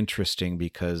interesting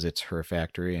because it's her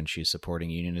factory and she's supporting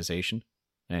unionization.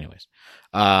 Anyways,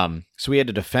 so we had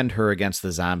to defend her against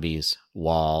the zombies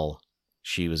while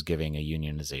she was giving a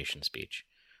unionization speech.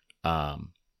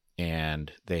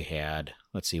 And they had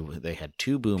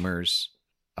 2 boomers,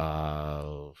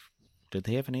 Did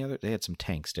they have any other? They had some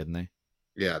tanks, didn't they?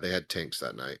 Yeah, they had tanks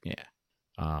that night. Yeah.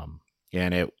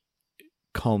 And it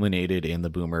culminated in the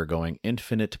boomer going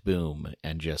infinite boom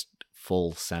and just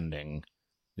full sending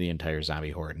the entire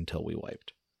zombie horde until we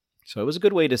wiped. So it was a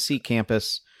good way to see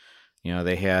campus. You know,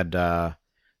 they had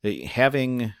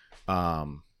having a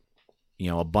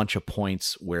bunch of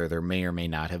points where there may or may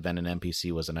not have been an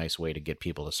NPC was a nice way to get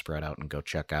people to spread out and go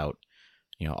check out,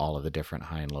 all of the different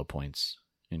high and low points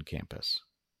in campus.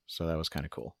 So that was kind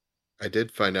of cool. I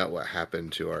did find out what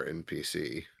happened to our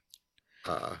NPC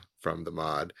from the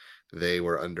mod. They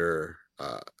were under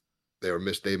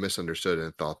they misunderstood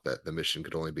and thought that the mission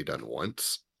could only be done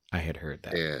once. I had heard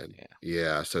that. And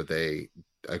so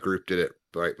a group did it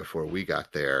right before we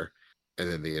got there,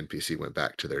 and then the NPC went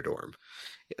back to their dorm.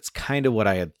 It's kind of what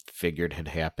I had figured had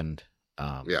happened.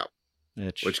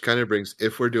 Which kind of brings,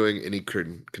 if we're doing any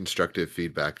constructive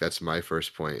feedback, that's my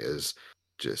first point, is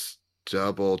just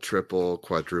double, triple,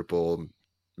 quadruple,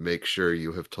 make sure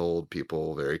you have told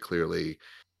people very clearly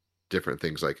different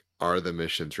things like, are the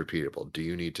missions repeatable? Do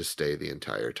you need to stay the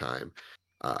entire time?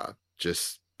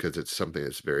 Just because it's something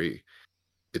that's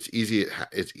it's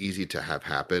easy to have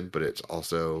happen, but it's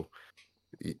also,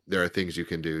 there are things you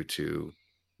can do to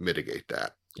mitigate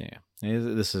that. Yeah.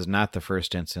 This is not the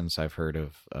first instance I've heard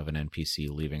of an NPC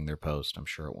leaving their post. I'm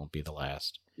sure it won't be the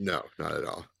last. No, not at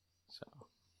all. So,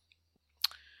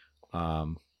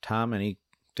 Tom,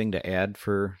 anything to add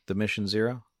for the Mission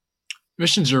Zero?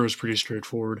 Mission Zero is pretty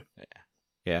straightforward.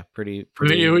 Yeah, pretty.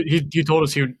 He told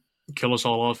us he would kill us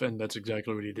all off, and that's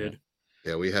exactly what he did.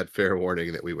 Yeah, we had fair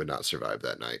warning that we would not survive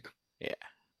that night. Yeah,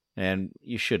 and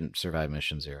you shouldn't survive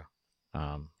Mission Zero.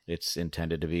 It's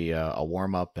intended to be a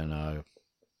warm up and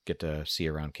get to see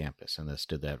around campus, and this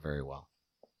did that very well.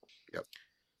 Yep.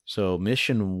 So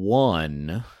Mission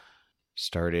 1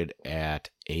 started at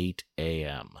 8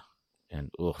 a.m.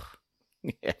 and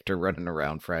after running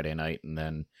around Friday night and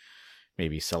then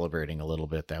maybe celebrating a little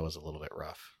bit, that was a little bit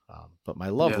rough. But my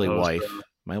lovely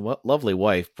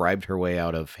wife bribed her way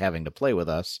out of having to play with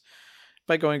us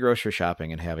by going grocery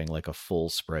shopping and having like a full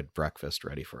spread breakfast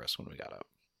ready for us when we got up.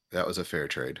 That was a fair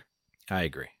trade. I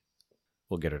agree.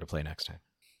 We'll get her to play next time.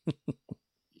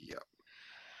 Yep.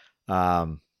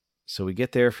 So we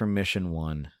get there from Mission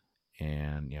 1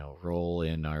 and, roll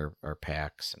in our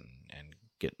packs and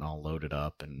getting all loaded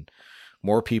up, and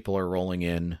more people are rolling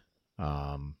in,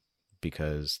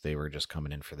 because they were just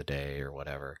coming in for the day or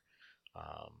whatever.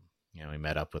 We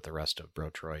met up with the rest of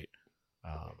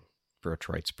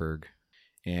Brotroitsburg,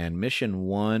 and Mission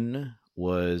 1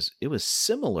 was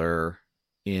similar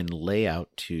in layout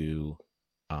to,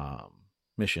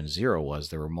 Mission 0 was.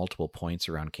 There were multiple points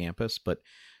around campus, but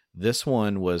this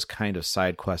one was kind of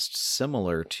side quest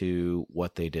similar to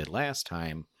what they did last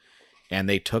time. And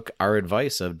they took our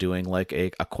advice of doing like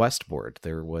a quest board.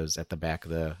 There was at the back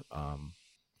of the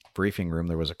briefing room,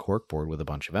 there was a cork board with a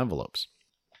bunch of envelopes.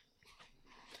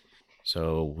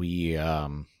 So we,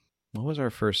 what was our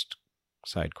first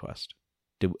side quest?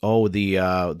 The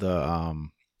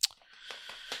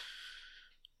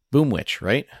Boom Witch,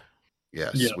 right?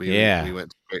 Yes. Yeah. We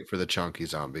went straight for the chunky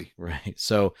zombie. Right.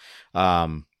 So,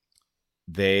 Grove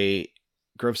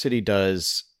City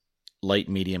does light,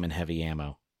 medium, and heavy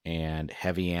ammo, and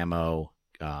heavy ammo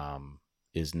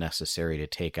is necessary to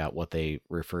take out what they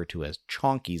refer to as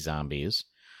chonky zombies,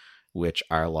 which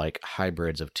are like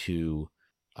hybrids of two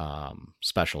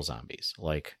special zombies,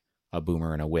 like a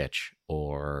boomer and a witch,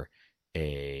 or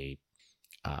a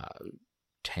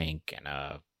tank and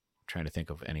I'm trying to think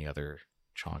of any other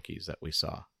chonkies that we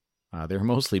saw. They're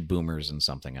mostly boomers and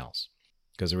something else,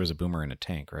 because there was a boomer and a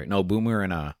tank, right? No,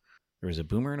 there was a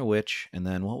boomer and a witch, and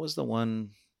then what was the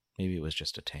one? Maybe it was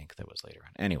just a tank that was later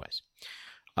on. Anyways,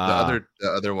 the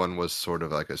other one was sort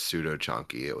of like a pseudo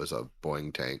chonky. It was a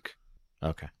Boeing tank.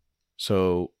 Okay,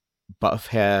 so Buff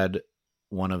had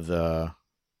one of the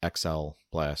XL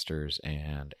blasters,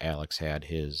 and Alex had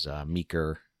his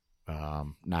Meeker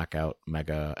knockout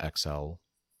Mega XL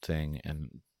thing.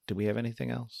 And did we have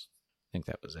anything else? I think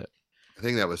that was it. I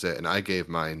think that was it. And I gave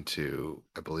mine to,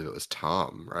 I believe it was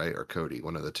Tom, right? Or Cody,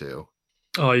 one of the two.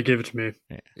 Oh, you gave it to me.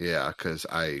 Yeah, because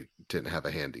I didn't have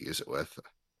a hand to use it with.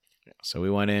 So we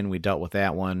went in, we dealt with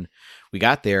that one. We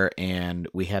got there and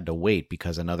we had to wait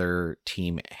because another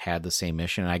team had the same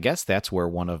mission. And I guess that's where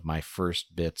one of my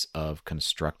first bits of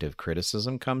constructive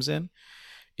criticism comes in,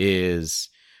 is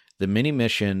the mini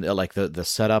mission, like the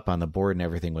setup on the board and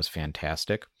everything was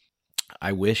fantastic.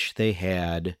 I wish they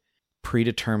had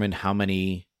predetermined how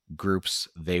many groups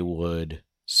they would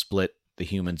split the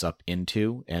humans up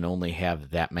into and only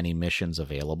have that many missions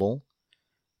available.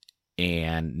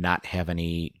 and not have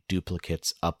any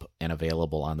duplicates up and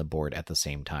available on the board at the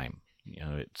same time.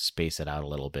 Space it out a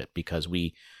little bit, because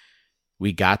we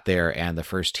got there and the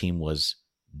first team was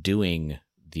doing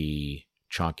the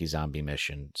Chonky Zombie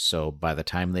mission. So by the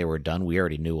time they were done, we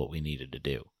already knew what we needed to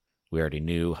do. We already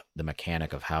knew the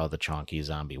mechanic of how the Chonky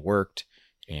Zombie worked,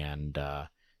 and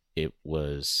it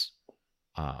was,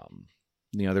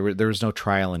 there was no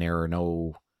trial and error,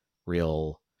 no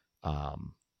real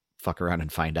fuck around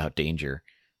and find out danger.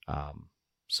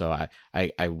 So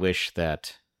I wish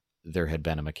that there had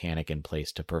been a mechanic in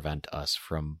place to prevent us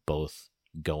from both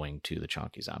going to the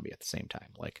Chonky Zombie at the same time.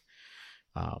 Like,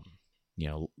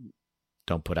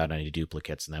 don't put out any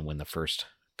duplicates and then win the first,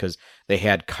 because they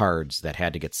had cards that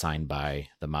had to get signed by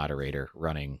the moderator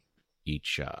running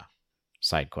each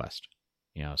side quest.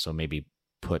 So maybe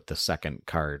put the second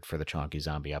card for the Chonky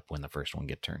Zombie up when the first one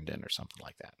get turned in or something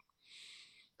like that.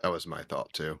 That was my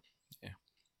thought too. Yeah.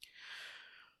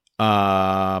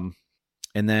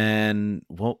 And then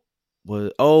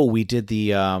we did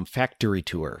the factory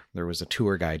tour. There was a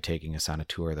tour guide taking us on a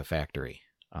tour of the factory,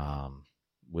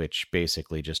 which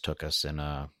basically just took us in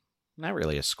not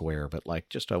really a square, but like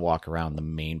just a walk around the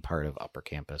main part of Upper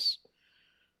Campus.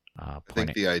 I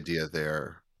think the idea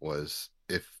there was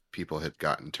if people had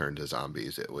gotten turned to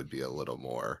zombies, it would be a little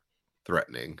more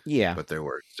threatening. Yeah. But there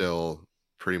were still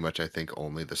pretty much, I think,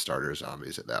 only the starter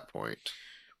zombies at that point.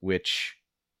 Which,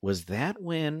 was that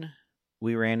when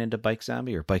we ran into Bike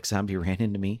Zombie, or Bike Zombie ran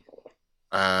into me?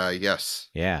 Yes.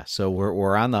 Yeah. So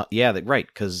we're on the right,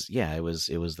 because it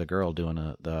was the girl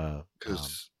doing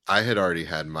because I had already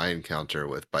had my encounter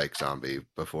with Bike Zombie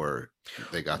before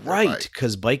they got their right, bike.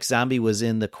 Because Bike Zombie was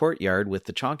in the courtyard with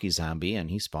the Chonky Zombie, and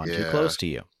he spawned too close to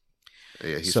you.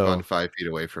 Yeah, he spawned 5 feet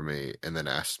away from me, and then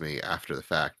asked me after the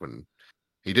fact, when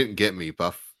he didn't get me.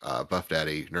 Buff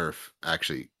Daddy Nerf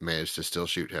actually managed to still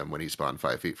shoot him when he spawned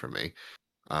 5 feet from me.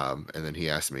 And then he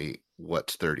asked me,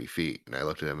 what's 30 feet? And I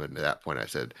looked at him, and at that point I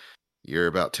said, you're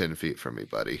about 10 feet from me,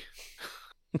 buddy.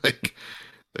 like,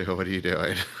 what are you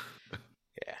doing?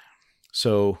 Yeah.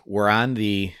 So we're on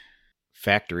the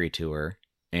factory tour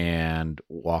and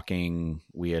walking.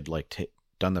 We had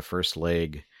done the first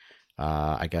leg.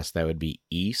 I guess that would be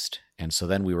east. And so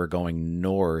then we were going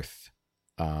north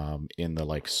in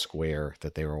the square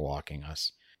that they were walking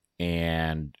us.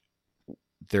 And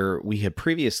we had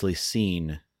previously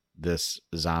seen this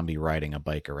zombie riding a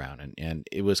bike around, and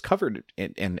it was covered.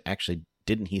 And actually,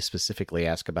 didn't he specifically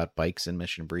ask about bikes in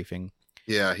mission briefing?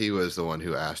 Yeah, he was the one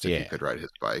who asked if he could ride his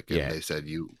bike, and they said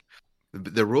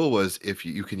the rule was if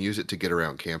you can use it to get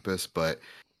around campus, but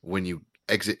when you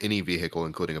exit any vehicle,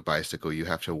 including a bicycle, you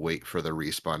have to wait for the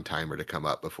respawn timer to come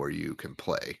up before you can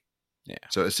play. Yeah.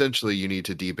 So essentially, you need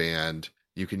to deband.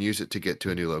 You can use it to get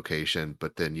to a new location,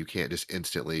 but then you can't just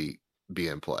instantly be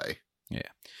in play. Yeah.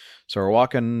 So we're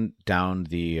walking down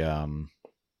the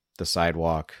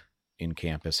sidewalk in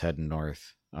campus, heading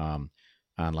north, on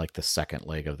the second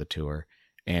leg of the tour,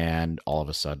 and all of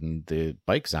a sudden the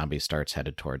Bike Zombie starts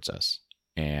headed towards us,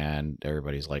 and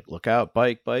everybody's like, "Look out,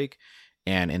 bike!"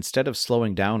 And instead of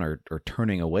slowing down or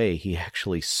turning away, he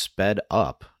actually sped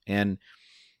up, and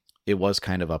it was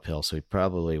kind of uphill, so he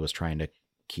probably was trying to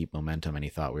keep momentum, and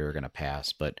he thought we were going to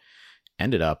pass, but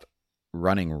ended up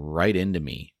running right into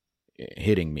me,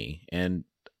 hitting me, and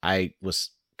I was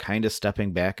kind of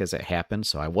stepping back as it happened,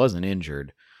 so I wasn't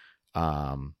injured.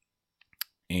 And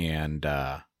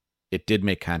it did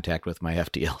make contact with my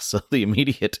FDL, so the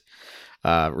immediate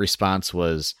response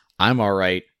was, "I'm all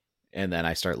right," and then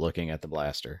I start looking at the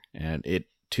blaster, and it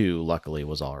too luckily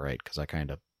was all right, because I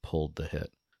kind of pulled the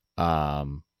hit.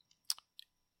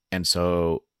 And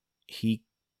so he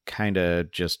kind of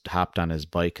just hopped on his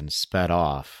bike and sped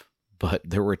off, but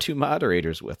there were 2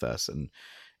 moderators with us, and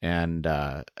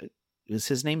is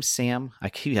his name Sam? I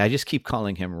just keep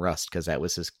calling him Rust, because that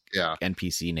was his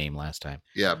NPC name last time.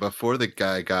 Yeah, before the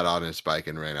guy got on his bike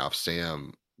and ran off,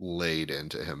 Sam laid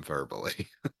into him verbally.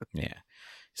 Yeah.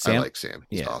 I like Sam.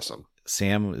 He's awesome.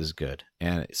 Sam is good.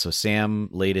 And so Sam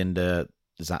laid into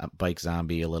Bike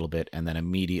Zombie a little bit, and then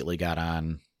immediately got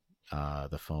on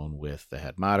the phone with the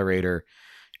head moderator.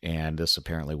 And this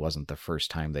apparently wasn't the first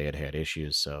time they had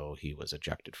issues, so he was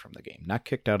ejected from the game. Not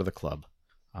kicked out of the club,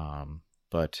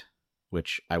 but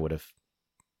which I would have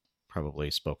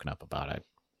probably spoken up about.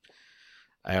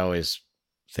 I always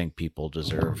think people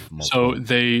deserve multiple.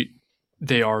 So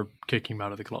they are kicking him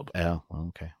out of the club. Oh, well,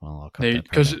 okay. Well, I'll cut that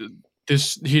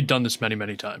because he'd done this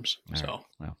many times. All so right.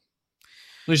 Well,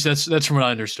 at least that's from what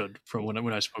I understood from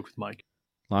when I spoke with Mike.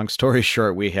 Long story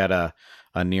short, we had a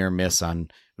near miss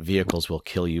on vehicles will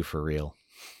kill you for real.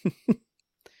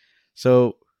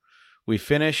 So we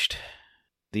finished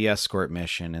the escort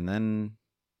mission, and then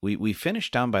we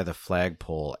finished down by the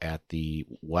flagpole at the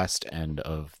west end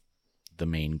of the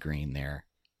main green there.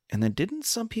 And then didn't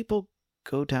some people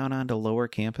go down onto lower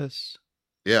campus?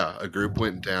 Yeah, a group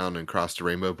went down and crossed the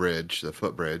Rainbow Bridge, the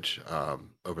footbridge,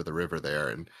 over the river there,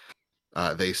 and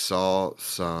they saw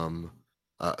some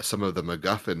of the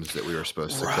MacGuffins that we were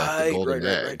supposed to collect, the golden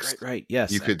eggs. Right.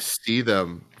 Yes. You could see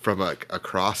them from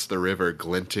across the river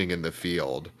glinting in the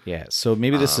field. Yeah, so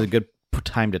maybe this is a good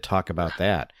time to talk about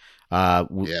that.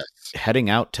 Yes. Heading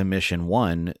out to Mission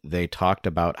 1, they talked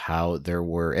about how there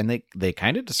were, and they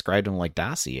kind of described them like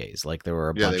dossiers, like there were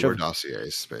a bunch of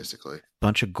dossiers, basically.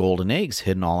 Bunch of golden eggs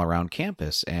hidden all around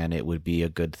campus, and it would be a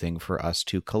good thing for us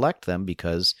to collect them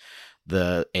because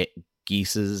the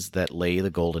geeses that lay the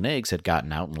golden eggs had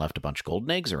gotten out and left a bunch of golden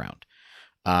eggs around.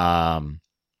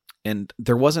 And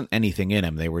there wasn't anything in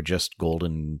them. They were just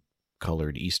golden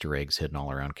colored Easter eggs hidden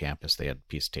all around campus. They had a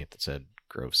piece of tape that said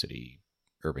Grove City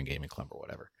Urban Gaming Club or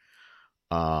whatever.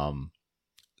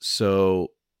 So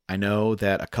I know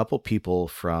that a couple people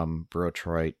from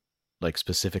Detroit, like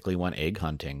specifically went egg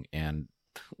hunting, and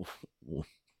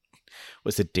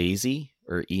was it Daisy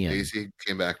or Ian? Daisy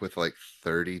came back with like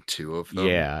 32 of them.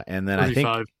 Yeah, and then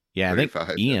 35. I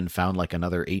think Ian found like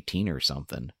another 18 or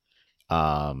something.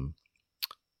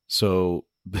 So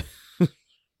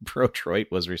Detroit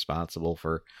was responsible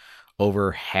for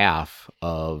over half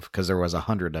of, because there was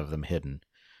 100 of them hidden.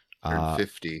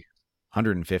 150.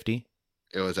 150?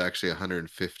 It was actually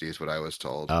 150 is what I was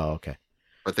told. Oh, okay.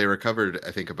 But they recovered,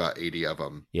 I think, about 80 of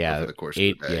them over the course of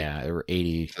the day. Yeah, there were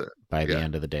 80 by the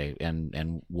end of the day,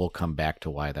 and we'll come back to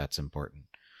why that's important.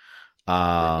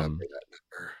 Remember that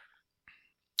number.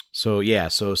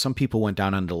 So some people went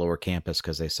down onto lower campus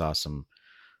because they saw some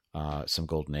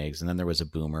golden eggs, and then there was a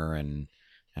boomer and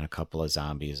a couple of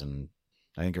zombies, and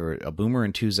I think there were a boomer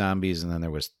and 2 zombies, and then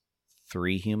there was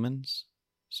 3 humans.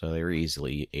 So they were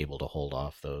easily able to hold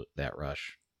off that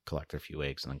rush, collect a few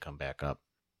eggs, and then come back up.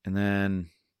 And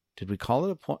then, did we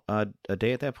call it a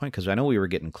day at that point? Because I know we were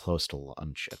getting close to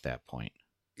lunch at that point.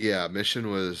 Yeah, mission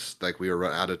was like we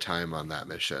were out of time on that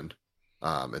mission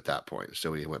at that point.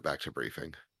 So we went back to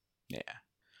briefing. Yeah.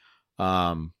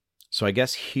 So I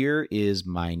guess here is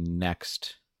my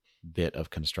next bit of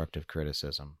constructive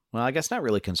criticism. Well, I guess not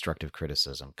really constructive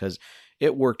criticism because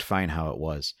it worked fine how it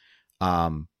was.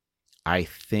 I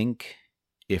think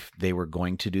if they were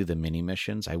going to do the mini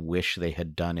missions, I wish they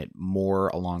had done it more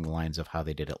along the lines of how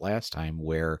they did it last time,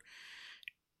 where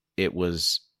it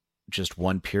was just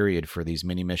one period for these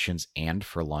mini missions and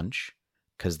for lunch,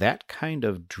 because that kind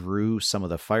of drew some of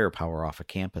the firepower off of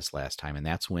campus last time, and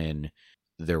that's when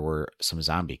there were some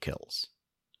zombie kills.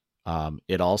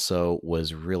 It also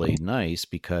was really nice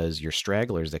because your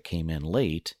stragglers that came in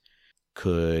late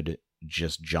could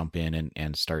just jump in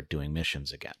and start doing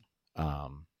missions again.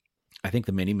 I think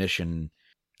the mini mission,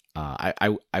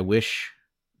 I wish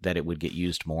that it would get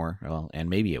used more. Well, and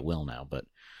maybe it will now, but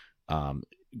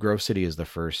Grove City is the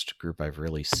first group I've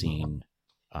really seen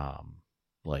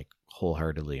like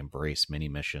wholeheartedly embrace mini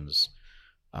missions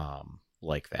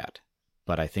like that.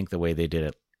 But I think the way they did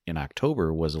it in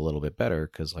October was a little bit better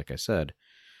because, like I said,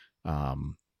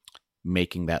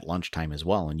 making that lunchtime as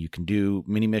well. And you can do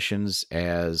mini missions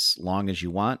as long as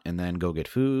you want and then go get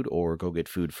food, or go get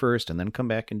food first and then come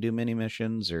back and do mini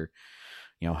missions, or,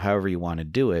 however you want to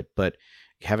do it. But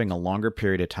having a longer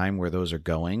period of time where those are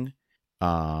going,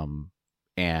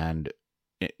 and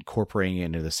incorporating it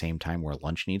into the same time where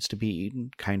lunch needs to be eaten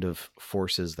kind of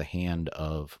forces the hand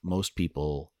of most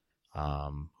people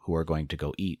who are going to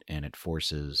go eat, and it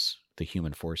forces the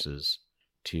human forces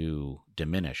to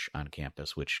diminish on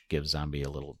campus, which gives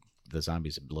the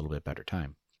zombies a little bit better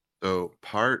time. So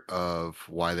part of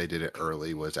why they did it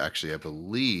early was actually, I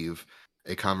believe,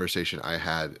 a conversation I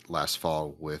had last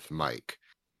fall with Mike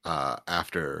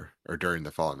after or during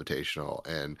the Fall Invitational,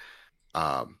 and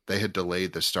they had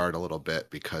delayed the start a little bit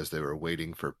because they were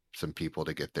waiting for some people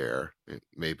to get there,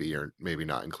 maybe or maybe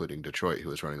not, including Detroit, who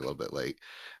was running a little bit late,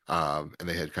 and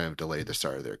they had kind of delayed the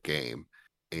start of their game.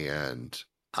 And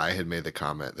I had made the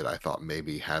comment that I thought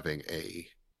maybe having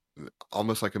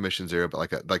almost like a mission zero,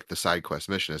 but like the side quest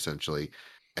mission essentially,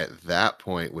 at that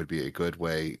point would be a good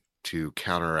way to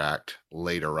counteract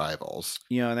late arrivals.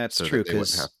 And that's so true, that they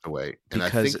wouldn't have to wait. And I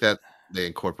think that they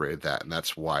incorporated that, and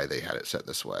that's why they had it set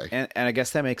this way. And I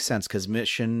guess that makes sense because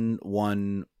mission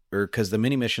 1, or because the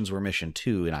mini missions were mission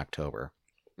 2 in October.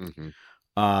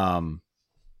 Mm-hmm.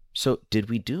 So did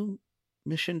we do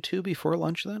mission 2 before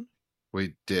lunch then?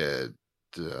 We did.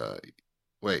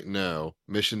 Wait, no.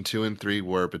 Mission 2 and 3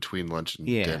 were between lunch and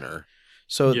dinner.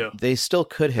 So Yeah. they still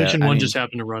could have. Mission I 1 mean, just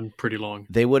happened to run pretty long.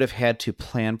 they would have had to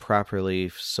plan properly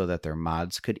so that their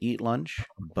mods could eat lunch.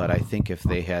 But I think if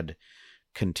they had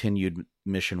continued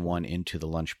mission 1 into the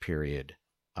lunch period,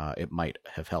 it might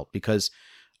have helped. Because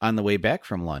on the way back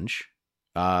from lunch,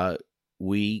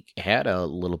 we had a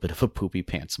little bit of a poopy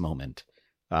pants moment.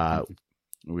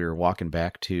 We were walking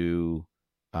back to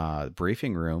the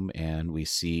briefing room, and we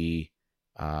see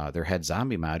their head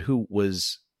zombie mod, who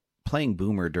was playing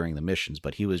Boomer during the missions,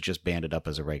 but he was just banded up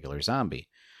as a regular zombie.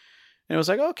 And it was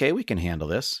like, okay, we can handle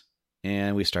this.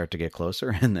 And we start to get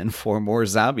closer, and then 4 more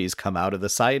zombies come out of the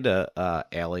side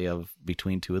alley of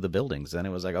between 2 of the buildings. And it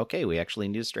was like, okay, we actually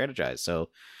need to strategize. So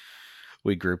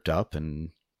we grouped up, and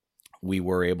we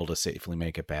were able to safely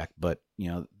make it back. But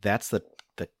that's the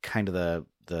kind of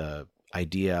the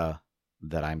idea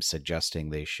that I'm suggesting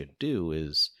they should do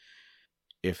is,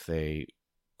 if they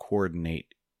coordinate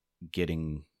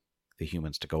getting the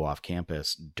humans to go off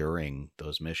campus during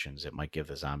those missions, it might give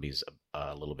the zombies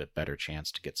a little bit better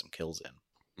chance to get some kills in.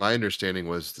 My understanding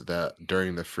was that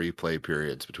during the free play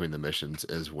periods between the missions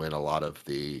is when a lot of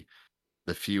the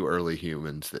few early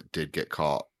humans that did get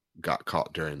caught got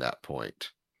caught during that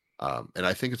point. And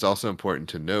I think it's also important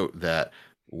to note that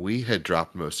we had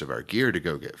dropped most of our gear to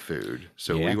go get food.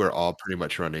 So Yeah. we were all pretty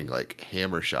much running like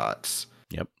hammer shots.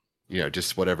 Yep.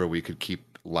 Just whatever we could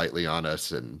keep lightly on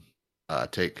us and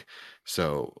take.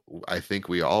 So I think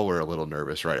we all were a little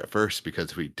nervous right at first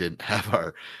because we didn't have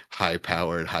our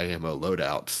high-powered, high-ammo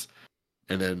loadouts.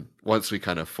 And then once we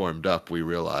kind of formed up, we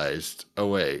realized, oh,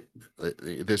 wait,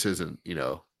 this isn't,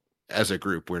 as a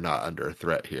group, we're not under a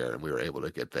threat here. And we were able to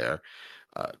get there.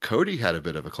 Cody had a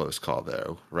bit of a close call,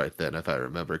 though, right then, if I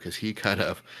remember, because he kind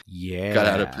of got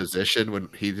out of position when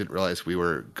he didn't realize we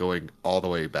were going all the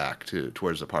way back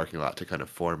towards the parking lot to kind of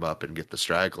form up and get the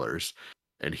stragglers.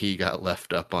 And he got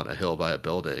left up on a hill by a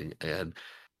building. And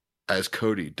as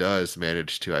Cody does,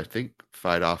 managed to, I think,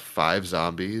 fight off 5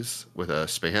 zombies with a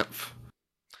spamf.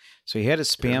 So he had a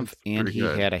spamf and pretty he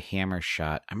good. had a hammer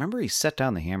shot. I remember he set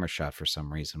down the hammer shot for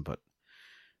some reason, but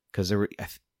because there were,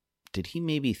 did he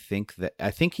maybe think that?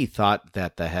 I think he thought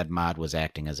that the head mod was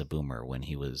acting as a boomer when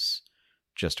he was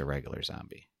just a regular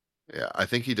zombie. Yeah, I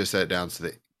think he just set it down so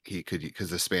that he could,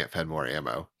 because the spamf had more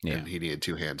ammo, Yeah. and he needed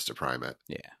 2 hands to prime it.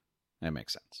 Yeah, that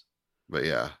makes sense. But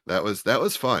yeah, that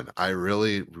was fun. I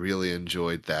really, really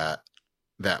enjoyed that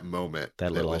moment.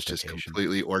 That little was just altercation.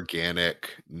 completely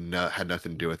organic. Had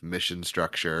nothing to do with mission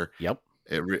structure. Yep.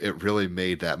 It really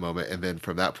made that moment. And then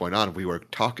from that point on, we were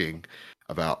talking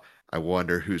about, I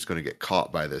wonder who's going to get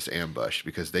caught by this ambush,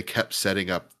 because they kept setting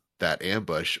up that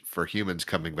ambush for humans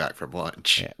coming back from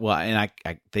lunch. Yeah. Well, and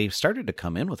I they started to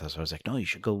come in with us. I was like, no, you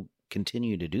should go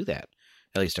continue to do that.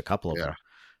 At least a couple of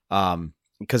them.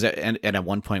 Because at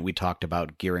one point we talked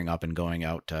about gearing up and going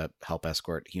out to help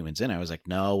escort humans in. I was like,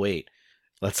 no, wait,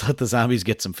 let's let the zombies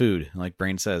get some food. Like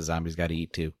Brain says, zombies got to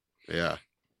eat too. Yeah.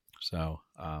 So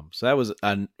that was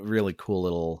a really cool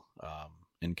little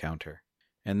encounter.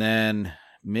 And then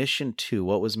mission 2.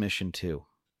 What was mission 2?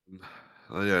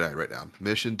 Let me write down.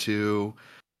 Mission 2.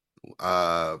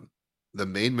 The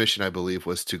main mission, I believe,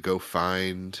 was to go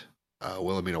find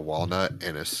Wilhelmina Walnut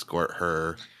and escort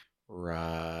her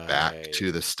back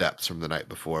to the steps from the night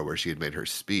before where she had made her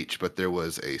speech. But there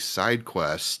was a side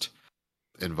quest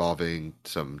involving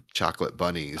some chocolate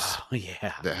bunnies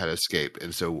that had escaped.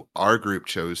 And so our group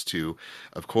chose to,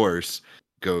 of course,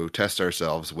 go test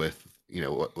ourselves with,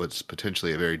 what was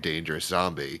potentially a very dangerous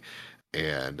zombie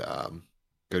and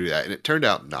go do that. And it turned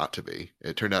out not to be.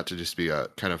 It turned out to just be a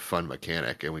kind of fun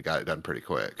mechanic, and we got it done pretty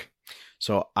quick.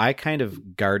 So I kind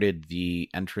of guarded the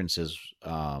entrances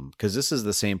because this is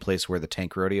the same place where the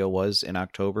tank rodeo was in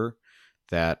October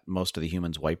that most of the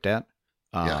humans wiped at.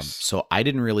 Yes. So I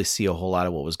didn't really see a whole lot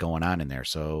of what was going on in there.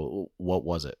 So what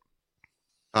was it?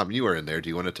 You were in there. Do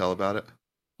you want to tell about it?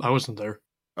 I wasn't there.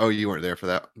 Oh, you weren't there for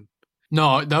that?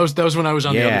 No, that was when I was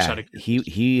on the other side of campus.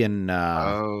 He and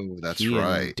that's he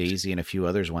right. and Daisy and a few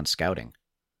others went scouting.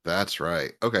 That's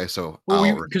right. Okay, so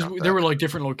because there were like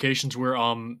different locations where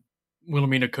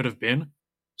Wilhelmina could have been,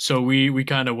 so we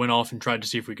kind of went off and tried to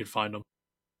see if we could find them.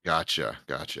 Gotcha.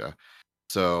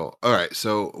 So, all right,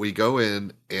 so we go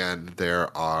in and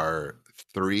there are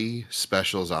 3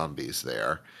 special zombies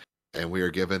there, and we are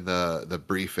given the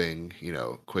briefing,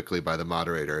 quickly by the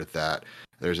moderator that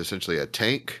there's essentially a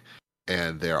tank,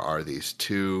 and there are these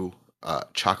 2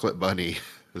 chocolate bunny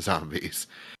zombies.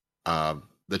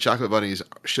 The chocolate bunnies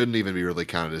shouldn't even be really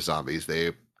counted as zombies.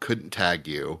 They couldn't tag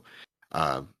you.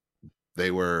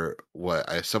 They were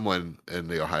someone in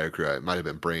the Ohio crew, it might have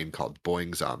been Brain, called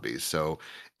boing zombies. So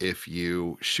if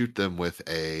you shoot them with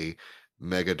a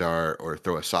Mega Dart or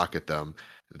throw a sock at them,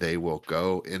 they will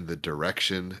go in the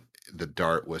direction the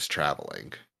dart was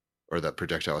traveling or the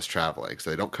projectile was traveling. So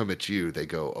they don't come at you, they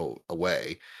go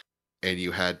away. And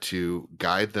you had to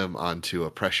guide them onto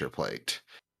a pressure plate.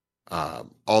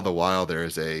 All the while, there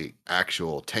is a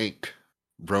actual tank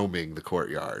roaming the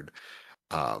courtyard.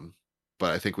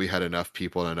 But I think we had enough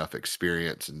people and enough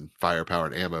experience and firepower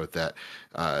and ammo that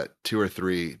 2 or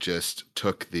 3 just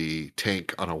took the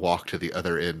tank on a walk to the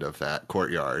other end of that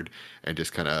courtyard and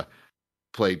just kind of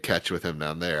played catch with him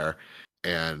down there.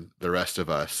 And the rest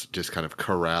of us just kind of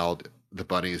corralled the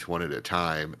bunnies one at a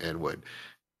time and would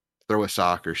throw a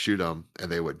sock or shoot them, and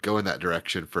they would go in that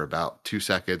direction for about 2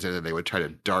 seconds, and then they would try to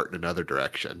dart in another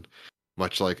direction,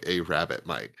 much like a rabbit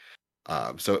might.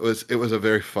 So it was a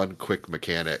very fun, quick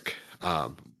mechanic.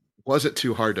 Wasn't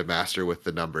too hard to master with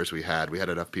the numbers we had. We had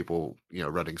enough people,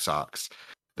 running socks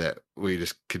that we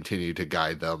just continued to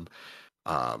guide them.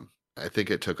 I think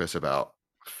it took us about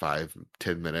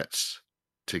 5-10 minutes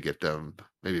to get them,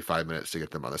 maybe 5 minutes to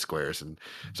get them on the squares, and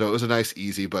so it was a nice,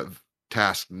 easy but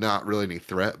task, not really any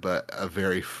threat, but a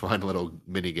very fun little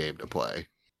mini game to play.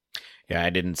 Yeah, I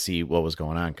didn't see what was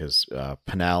going on because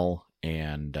Pennell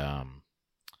and Dan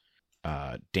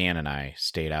and I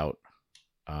stayed out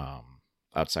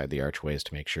outside the archways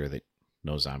to make sure that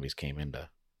no zombies came in to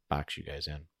box you guys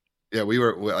in. Yeah, we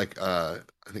were like, I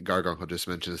think Gargunkel just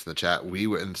mentioned this in the chat. We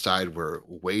were inside, were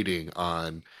waiting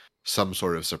on some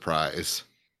sort of surprise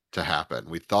to happen.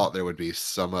 We thought there would be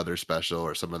some other special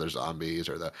or some other zombies,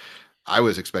 or I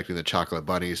was expecting the chocolate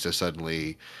bunnies to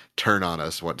suddenly turn on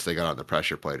us once they got on the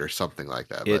pressure plate or something like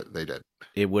that, but they didn't.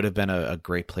 It would have been a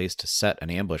great place to set an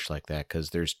ambush like that because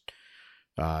there's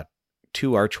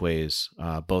 2 archways,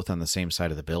 both on the same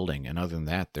side of the building, and other than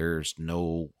that, there's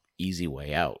no easy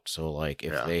way out. So, like,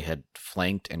 if they had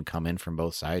flanked and come in from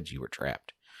both sides, you were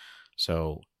trapped.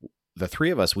 So, the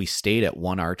 3 of us, we stayed at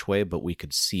one archway, but we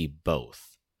could see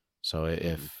both. So,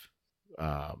 if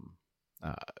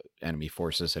enemy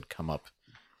forces had come up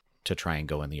to try and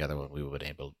go in the other one, we would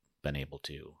have been able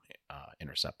to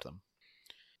intercept them.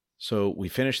 So we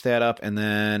finished that up, and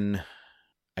then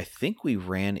I think we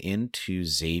ran into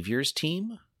Xavier's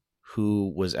team,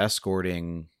 who was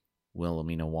escorting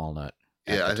Wilhelmina Walnut.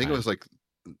 Yeah, I think it was like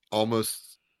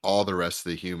almost all the rest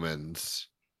of the humans.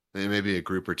 Maybe a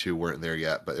group or 2 weren't there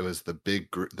yet, but it was the big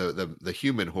group, the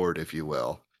human horde, if you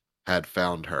will, had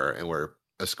found her and were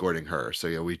escorting her. So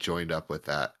yeah, we joined up with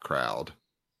that crowd.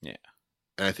 Yeah.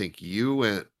 And I think you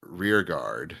went rear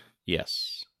guard.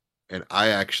 Yes. And I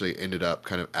actually ended up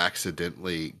kind of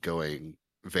accidentally going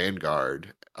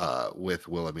vanguard with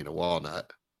Wilhelmina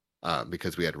Walnut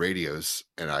because we had radios,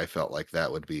 and I felt like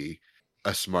that would be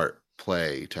a smart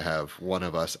play to have one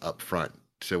of us up front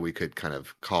so we could kind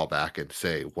of call back and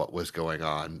say what was going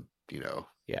on,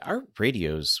 Yeah, our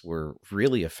radios were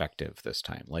really effective this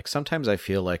time. Like, sometimes I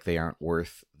feel like they aren't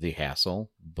worth the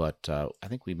hassle, but I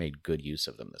think we made good use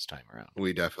of them this time around.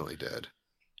 We definitely did.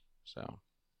 So,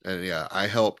 and yeah, I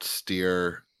helped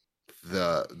steer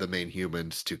the main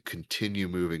humans to continue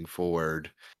moving forward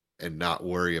and not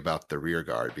worry about the rear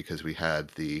guard, because we had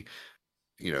the,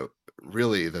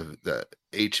 really the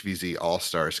HVZ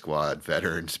All-Star Squad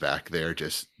veterans back there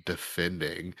just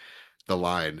defending the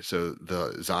line, so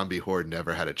the zombie horde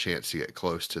never had a chance to get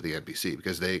close to the NPC,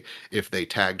 because if they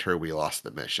tagged her, we lost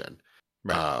the mission.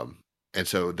 Right. And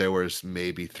so there was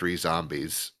maybe 3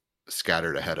 zombies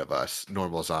scattered ahead of us,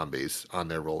 normal zombies on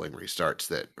their rolling restarts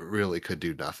that really could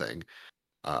do nothing.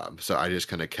 So I just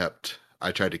kind of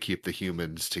I tried to keep the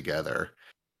humans together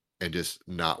and just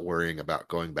not worrying about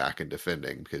going back and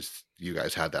defending, because you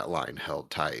guys had that line held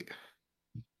tight.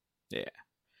 Yeah.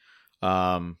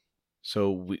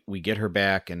 So we get her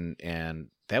back, and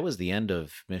that was the end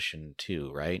of mission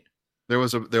 2, right? There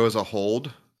was a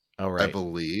hold, right. I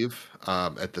believe,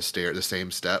 at the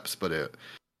same steps, but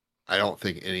I don't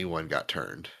think anyone got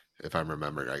turned, if I'm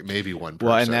remembering right. Maybe one person.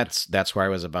 Well, and that's where I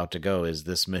was about to go, is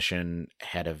this mission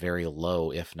had a very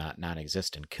low, if not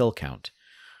non-existent, kill count,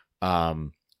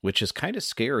 which is kind of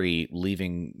scary,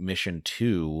 leaving mission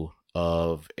 2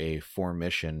 of a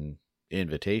 4-mission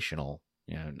invitational,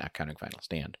 not counting Final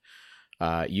Stand.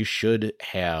 You should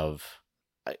have,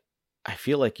 I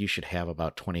feel like you should have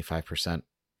about 25%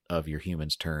 of your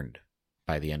humans turned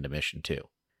by the end of mission 2.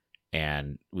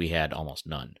 And we had almost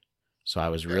none. So I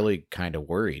was really kind of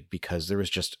worried, because there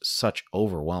was just such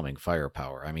overwhelming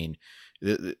firepower. I mean,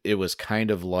 it was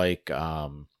kind of like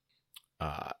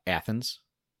Athens,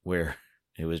 where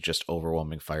it was just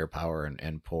overwhelming firepower,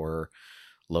 and poor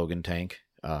Logan Tank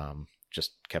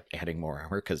just kept adding more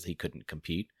armor because he couldn't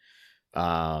compete.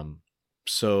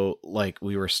 So, like,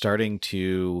 we were starting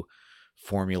to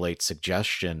formulate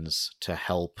suggestions to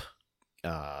help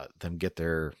them get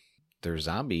their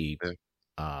zombie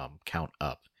count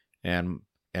up. And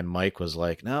Mike was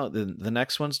like, no, the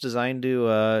next one's designed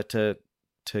to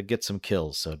get some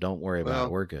kills, so don't worry about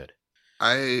it. We're good.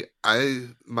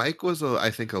 Mike was, I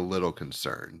think, a little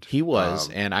concerned. He was,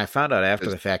 and I found out after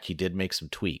the fact he did make some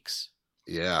tweaks.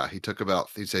 Yeah, he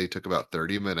said he took about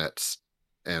 30 minutes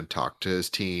and talked to his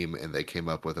team, and they came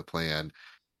up with a plan.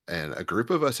 And a group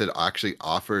of us had actually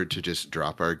offered to just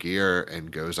drop our gear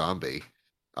and go zombie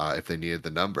if they needed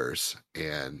the numbers.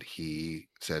 And he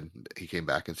came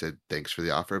back and said, thanks for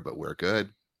the offer, but we're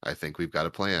good. I think we've got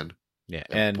a plan. Yeah,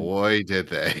 and boy, did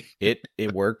they.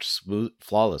 It worked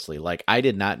flawlessly. Like, I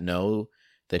did not know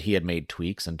that he had made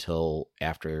tweaks until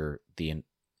after the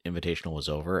invitational was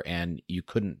over, and you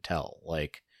couldn't tell.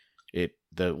 Like,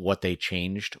 what they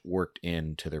changed worked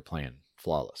into their plan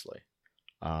flawlessly.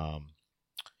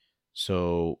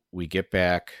 So we get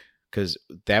back, because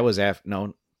that was after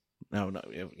mission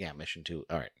 2.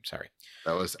 All right, sorry.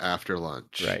 That was after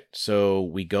lunch. Right. So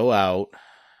we go out,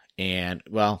 and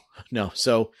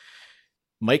so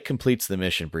Mike completes the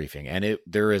mission briefing, and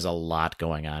there is a lot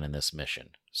going on in this mission.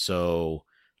 So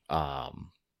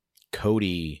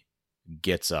Cody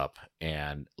gets up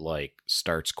and like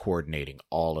starts coordinating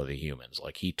all of the humans.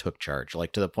 Like, he took charge,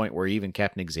 like to the point where even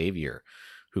Captain Xavier,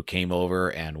 who came over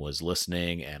and was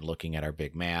listening and looking at our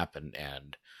big map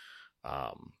and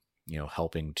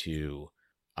helping to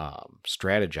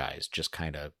strategize, just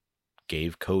kind of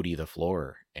gave Cody the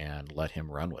floor and let him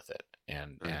run with it.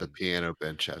 And the piano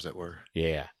bench, as it were.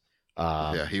 Yeah.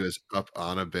 He was up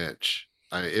on a bench.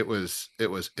 It was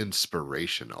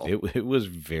inspirational. It was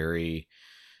very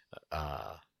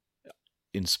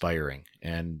inspiring,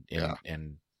 and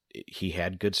he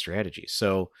had good strategy.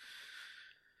 So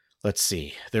let's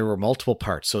see. There were multiple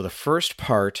parts. So the first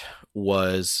part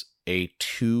was a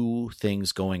 2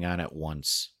 things going on at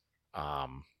once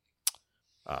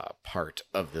part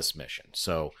of this mission.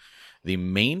 So the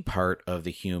main part of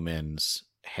the humans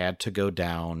had to go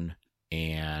down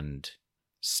and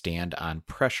stand on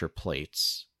pressure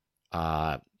plates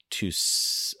to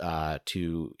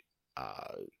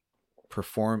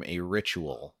perform a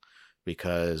ritual,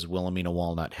 because Wilhelmina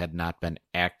Walnut had not been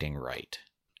acting right,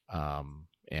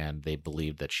 and they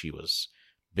believed that she was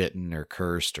bitten or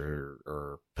cursed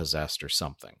or possessed or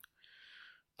something.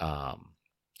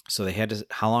 So they had to.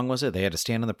 How long was it? They had to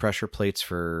stand on the pressure plates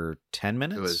for 10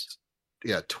 minutes. It was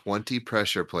 20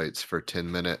 pressure plates for 10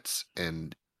 minutes,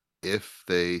 and if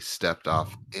they stepped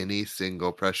off any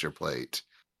single pressure plate,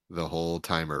 the whole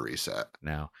timer reset.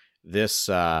 Now, this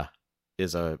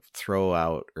is a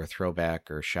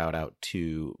throwback or shout out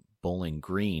to Bowling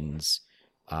Green's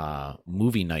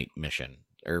movie night mission,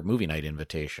 or movie night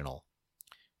invitational,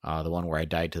 the one where I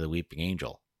died to the Weeping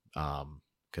Angel,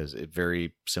 because it's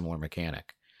very similar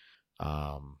mechanic.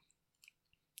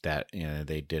 That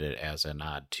they did it as a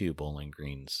nod to Bowling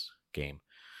Green's game.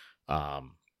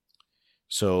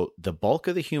 So the bulk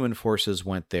of the human forces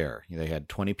went there. They had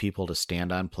 20 people to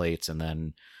stand on plates, and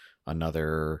then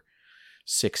another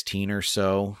 16 or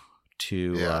so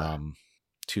to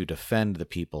defend the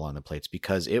people on the plates,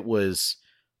 because it was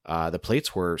the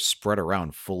plates were spread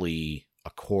around fully a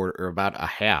quarter or about a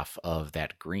half of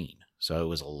that green. So it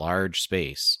was a large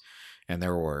space, and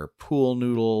there were pool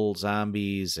noodle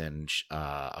zombies and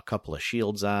a couple of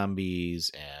shield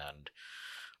zombies, and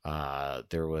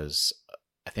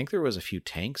I think there was a few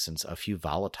tanks and a few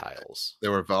volatiles.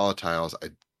 There were volatiles. I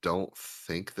don't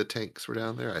think the tanks were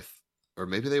down there. Or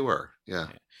maybe they were. Yeah.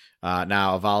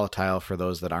 Now, a volatile, for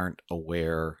those that aren't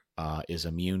aware, is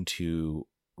immune to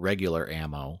regular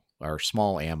ammo or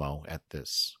small ammo at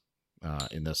this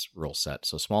in this rule set.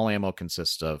 So small ammo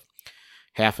consists of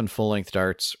half and full length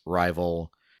darts,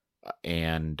 rival,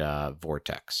 and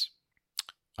vortex.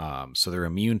 So they're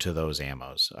immune to those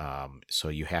ammos. So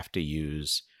you have to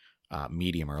use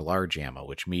medium or large ammo,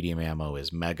 which medium ammo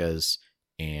is megas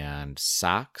and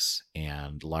socks,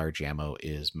 and large ammo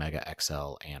is Mega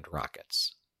XL and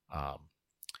rockets.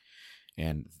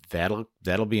 And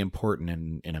that'll be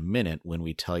important in a minute when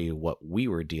we tell you what we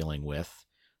were dealing with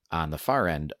on the far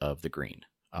end of the green.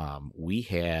 We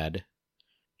had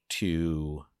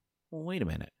to... Well, wait a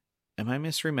minute. Am I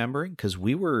misremembering? Because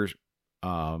we were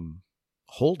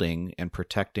holding and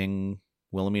protecting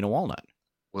Wilhelmina Walnut.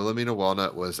 Wilhelmina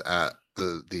Walnut was at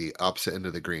the opposite end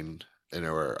of the green, and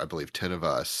there were, I believe, 10 of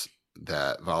us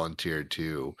that volunteered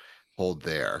to hold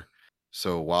there.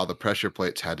 So while the pressure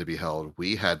plates had to be held,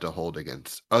 we had to hold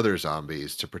against other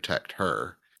zombies to protect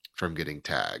her from getting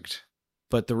tagged.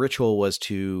 But the ritual was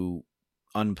to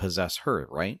unpossess her,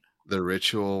 right? The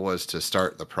ritual was to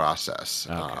start the process.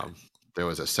 Okay. there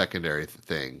was a secondary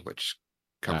thing which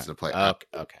comes into play.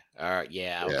 Okay. All right.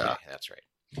 Yeah. Okay. Yeah. That's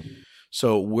right.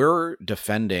 So we're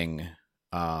defending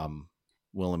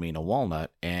Wilhelmina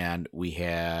Walnut, and we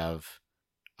have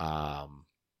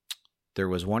there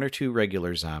was 1 or 2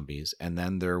 regular zombies, and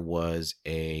then there was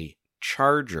a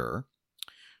charger,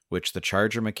 which the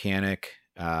charger mechanic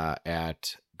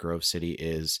at Grove City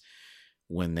is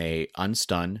when they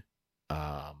unstun,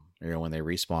 when they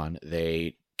respawn,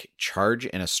 they charge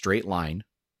in a straight line,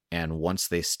 and once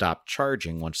they stop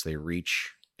charging, once they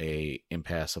reach a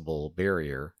impassable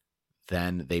barrier,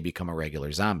 then they become a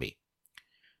regular zombie.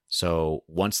 So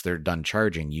once they're done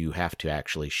charging, you have to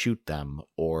actually shoot them,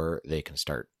 or they can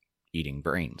start eating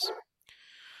brains.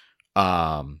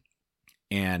 And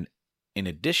in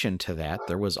addition to that,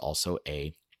 there was also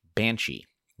a Banshee,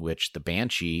 which the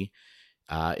Banshee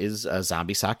is a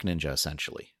zombie sock ninja,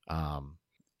 essentially.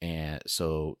 And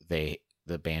so the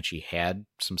Banshee had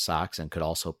some socks and could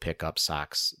also pick up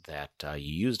socks that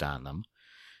you used on them.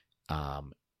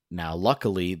 Now,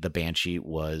 luckily, the Banshee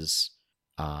was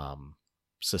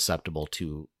susceptible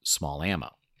to small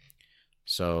ammo.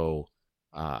 So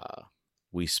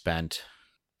we spent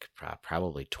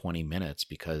probably 20 minutes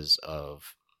because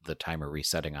of the timer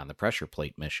resetting on the pressure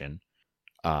plate mission,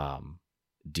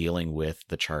 dealing with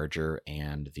the charger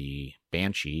and the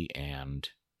Banshee and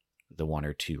the 1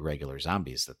 or 2 regular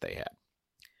zombies that they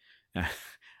had.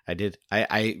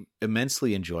 I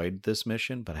immensely enjoyed this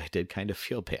mission, but I did kind of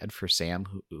feel bad for Sam,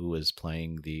 who was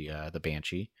playing the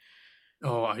Banshee.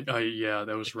 Oh, yeah,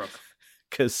 that was rough.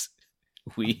 Because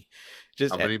we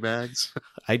just how many bags?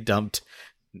 I dumped.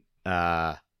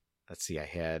 Let's see, I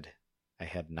had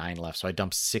 9 left, so I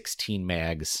dumped 16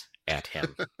 mags at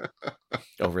him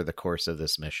over the course of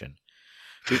this mission,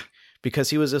 because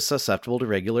he was susceptible to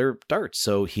regular darts.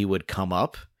 So he would come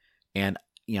up, and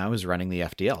I was running the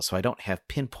FDL, so I don't have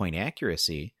pinpoint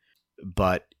accuracy,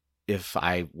 but if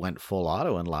I went full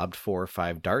auto and lobbed 4 or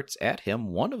 5 darts at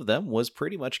him, one of them was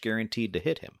pretty much guaranteed to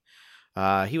hit him.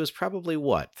 He was probably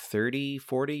 30,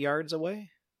 40 yards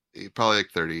away? Probably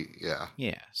like 30, yeah.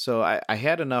 Yeah, so I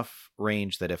had enough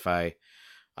range that if I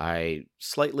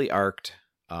slightly arced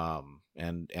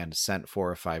and sent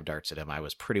 4 or 5 darts at him, I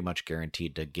was pretty much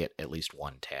guaranteed to get at least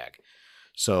 1 tag.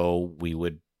 So we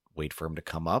would wait for him to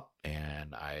come up,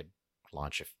 and I'd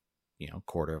launch a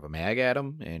quarter of a mag at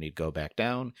him, and he'd go back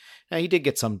down. Now, he did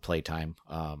get some playtime.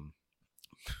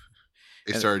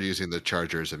 He started using the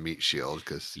charger as a meat shield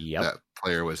because that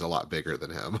player was a lot bigger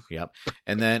than him. Yep.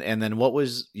 And then what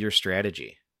was your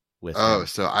strategy with him?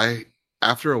 So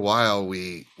after a while,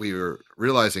 we were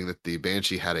realizing that the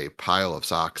Banshee had a pile of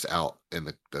socks out in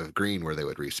the green where they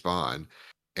would respawn,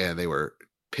 and they were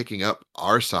picking up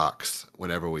our socks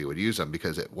whenever we would use them,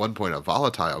 because at one point a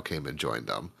volatile came and joined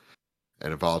them,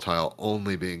 and a volatile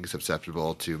only being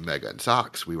susceptible to Mega and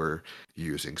socks, we were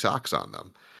using socks on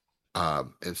them.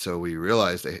 And so we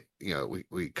realized that,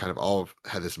 we kind of all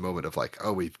had this moment of like,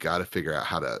 oh, we've got to figure out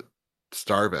how to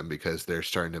starve him, because they're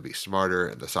starting to be smarter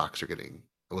and the socks are getting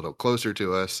a little closer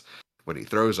to us when he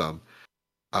throws them.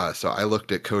 So I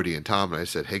looked at Cody and Tom and I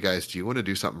said, hey guys, do you want to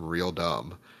do something real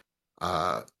dumb?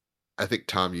 I think,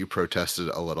 Tom, you protested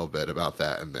a little bit about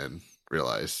that and then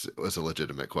realized it was a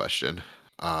legitimate question.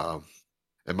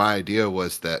 And my idea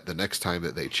was that the next time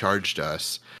that they charged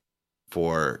us,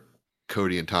 for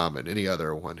Cody and Tom and any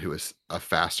other one who is a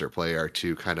faster player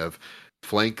to kind of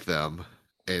flank them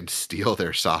and steal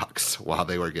their socks while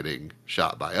they were getting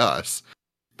shot by us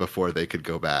before they could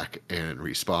go back and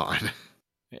respawn.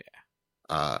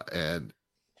 Yeah. And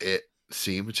it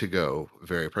seemed to go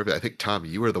very perfect. I think, Tom,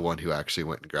 you were the one who actually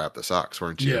went and grabbed the socks,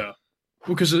 weren't you? Yeah.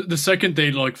 Well, because the second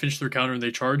they finished their counter and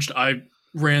they charged, I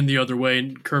ran the other way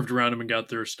and curved around them and got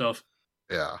their stuff.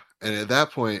 Yeah. And at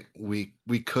that point, we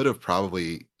could have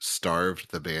probably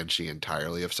starved the Banshee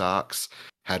entirely of socks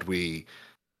had we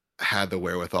had the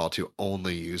wherewithal to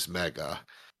only use Mega.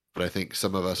 But I think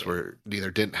some of us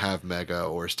either didn't have Mega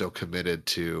or still committed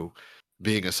to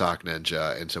being a sock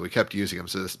ninja, and so we kept using them.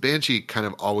 So this Banshee kind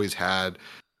of always had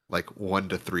like 1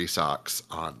 to 3 socks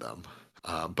on them.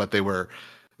 But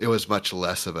it was much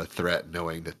less of a threat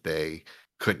knowing that they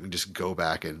couldn't just go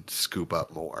back and scoop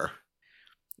up more.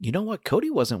 You know what?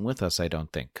 Cody wasn't with us, I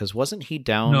don't think, because wasn't he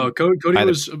down? No, Cody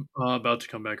was about to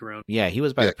come back around. Yeah, he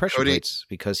was by the pressure plates,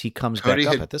 because he comes back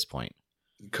up at this point.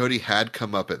 Cody had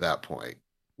come up at that point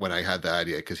when I had the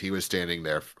idea, because he was standing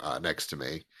there next to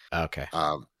me. Okay.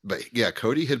 But yeah,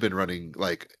 Cody had been running,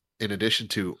 like, in addition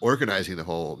to organizing the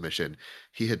whole mission,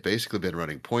 he had basically been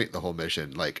running point the whole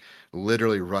mission, like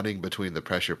literally running between the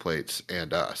pressure plates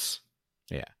and us.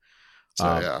 Yeah.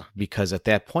 So yeah, because at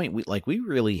that point we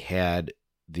really had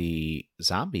the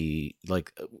zombie,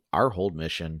 like our hold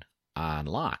mission on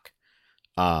lock.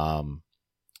 And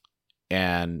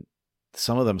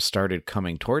some of them started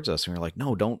coming towards us, and we're like,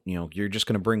 no, don't, you're just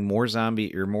going to bring more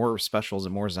more specials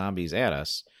and more zombies at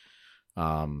us.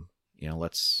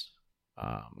 Let's,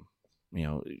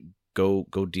 go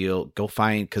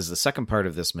find, because the second part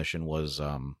of this mission was,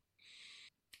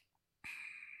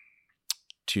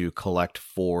 to collect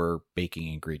 4 baking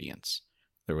ingredients.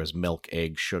 There was milk,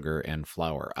 egg, sugar, and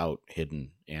flour out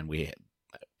hidden. And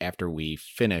after we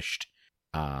finished,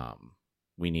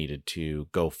 we needed to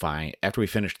go find, after we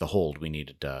finished the hold, we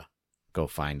needed to go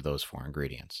find those 4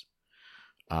 ingredients.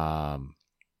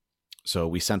 So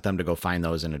we sent them to go find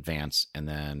those in advance. And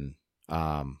then,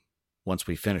 once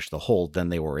we finished the hold, then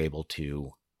they were able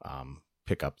to,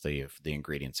 pick up the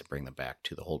ingredients and bring them back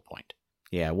to the hold point.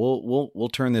 Yeah, we'll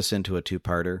turn this into a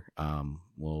 2-parter.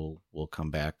 We'll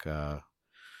come back,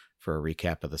 for a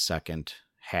recap of the second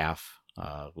half,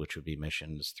 which would be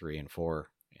missions 3 and 4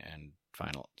 and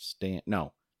final stand.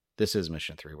 No, this is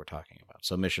mission 3 we're talking about.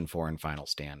 So mission 4 and final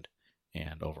stand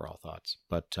and overall thoughts.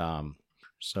 But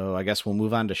so I guess we'll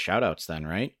move on to shout outs then,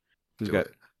 right? Who's got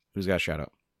a shout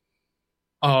out?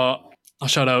 I'll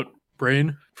shout out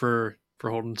Brain for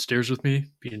holding stairs with me,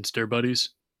 being stair buddies.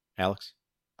 Alex?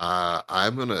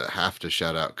 I'm gonna have to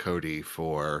shout out Cody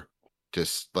for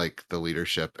just like the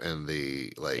leadership and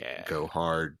the go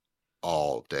hard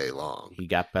all day long. He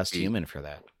got best human for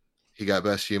that. He got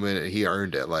best human, and he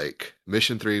earned it. Like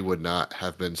mission 3 would not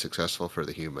have been successful for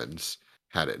the humans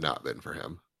had it not been for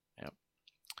him. Yep.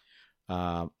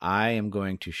 I am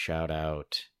going to shout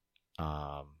out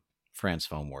France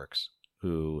Foamworks,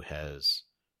 who has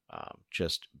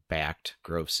just backed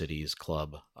Grove City's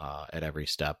club at every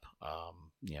step.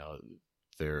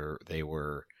 They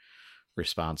were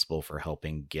responsible for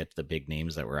helping get the big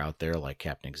names that were out there, like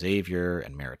Captain Xavier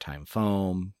and Maritime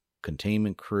Foam,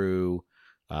 Containment Crew,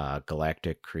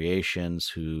 Galactic Creations,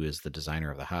 who is the designer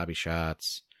of the Hobby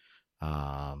Shots.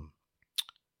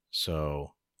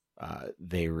 So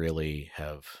they really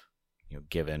have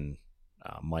given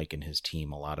Mike and his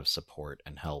team a lot of support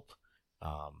and help.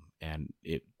 And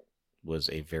it was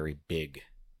a very big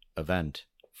event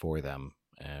for them,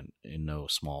 and in no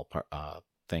small part,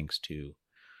 thanks to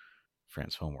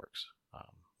France Foamworks,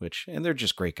 and they're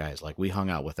just great guys. Like we hung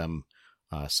out with them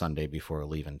Sunday before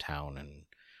leaving town, and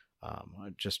I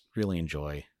just really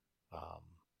enjoy,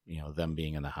 them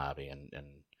being in the hobby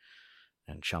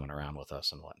and chumming around with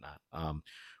us and whatnot.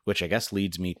 Which I guess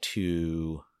leads me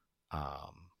to,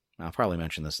 I'll probably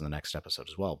mention this in the next episode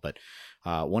as well, but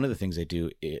one of the things they do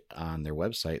on their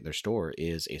website, their store,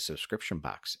 is a subscription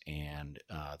box, and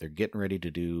they're getting ready to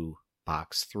do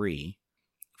box 3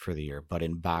 for the year. But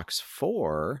in box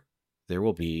 4, there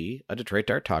will be a Detroit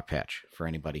Dart Talk patch for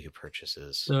anybody who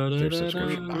purchases their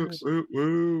subscription box.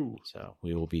 So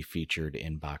we will be featured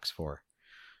in box 4.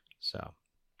 So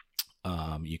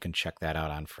you can check that out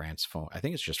on France Foam. I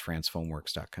think it's just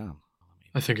francefoamworks.com.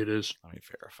 I think it is. Let me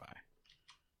verify.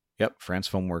 Yep,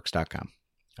 francefoamworks.com.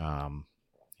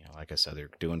 Like I said,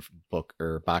 they're doing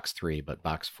box 3, but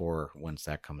box 4, once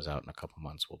that comes out in a couple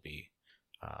months, will be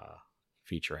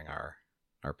featuring our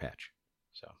patch.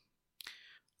 So,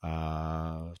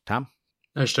 Tom?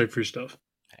 Hashtag free stuff.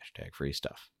 Hashtag free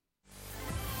stuff.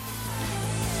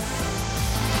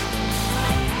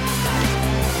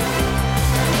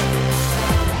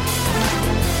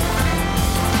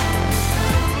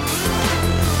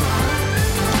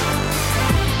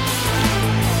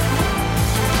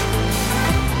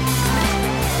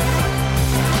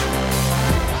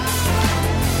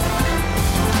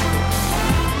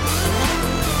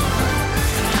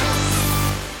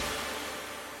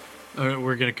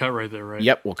 We're going to cut right there, right?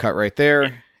 Yep, we'll cut right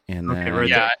there. And then, okay, right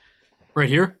there. Right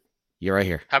here? You're right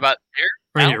here. How about here?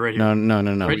 Right here, right here.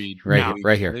 No. Right here.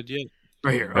 Right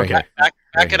here. Okay.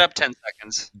 Back it up 10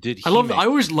 seconds. I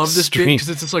always love this bit because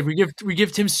it's just like we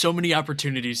give Tim so many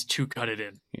opportunities to cut it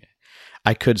in. Yeah.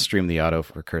 I could stream the auto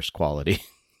for cursed quality,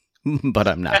 but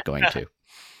I'm not going to.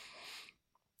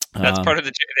 That's part of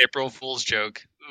the April Fool's joke.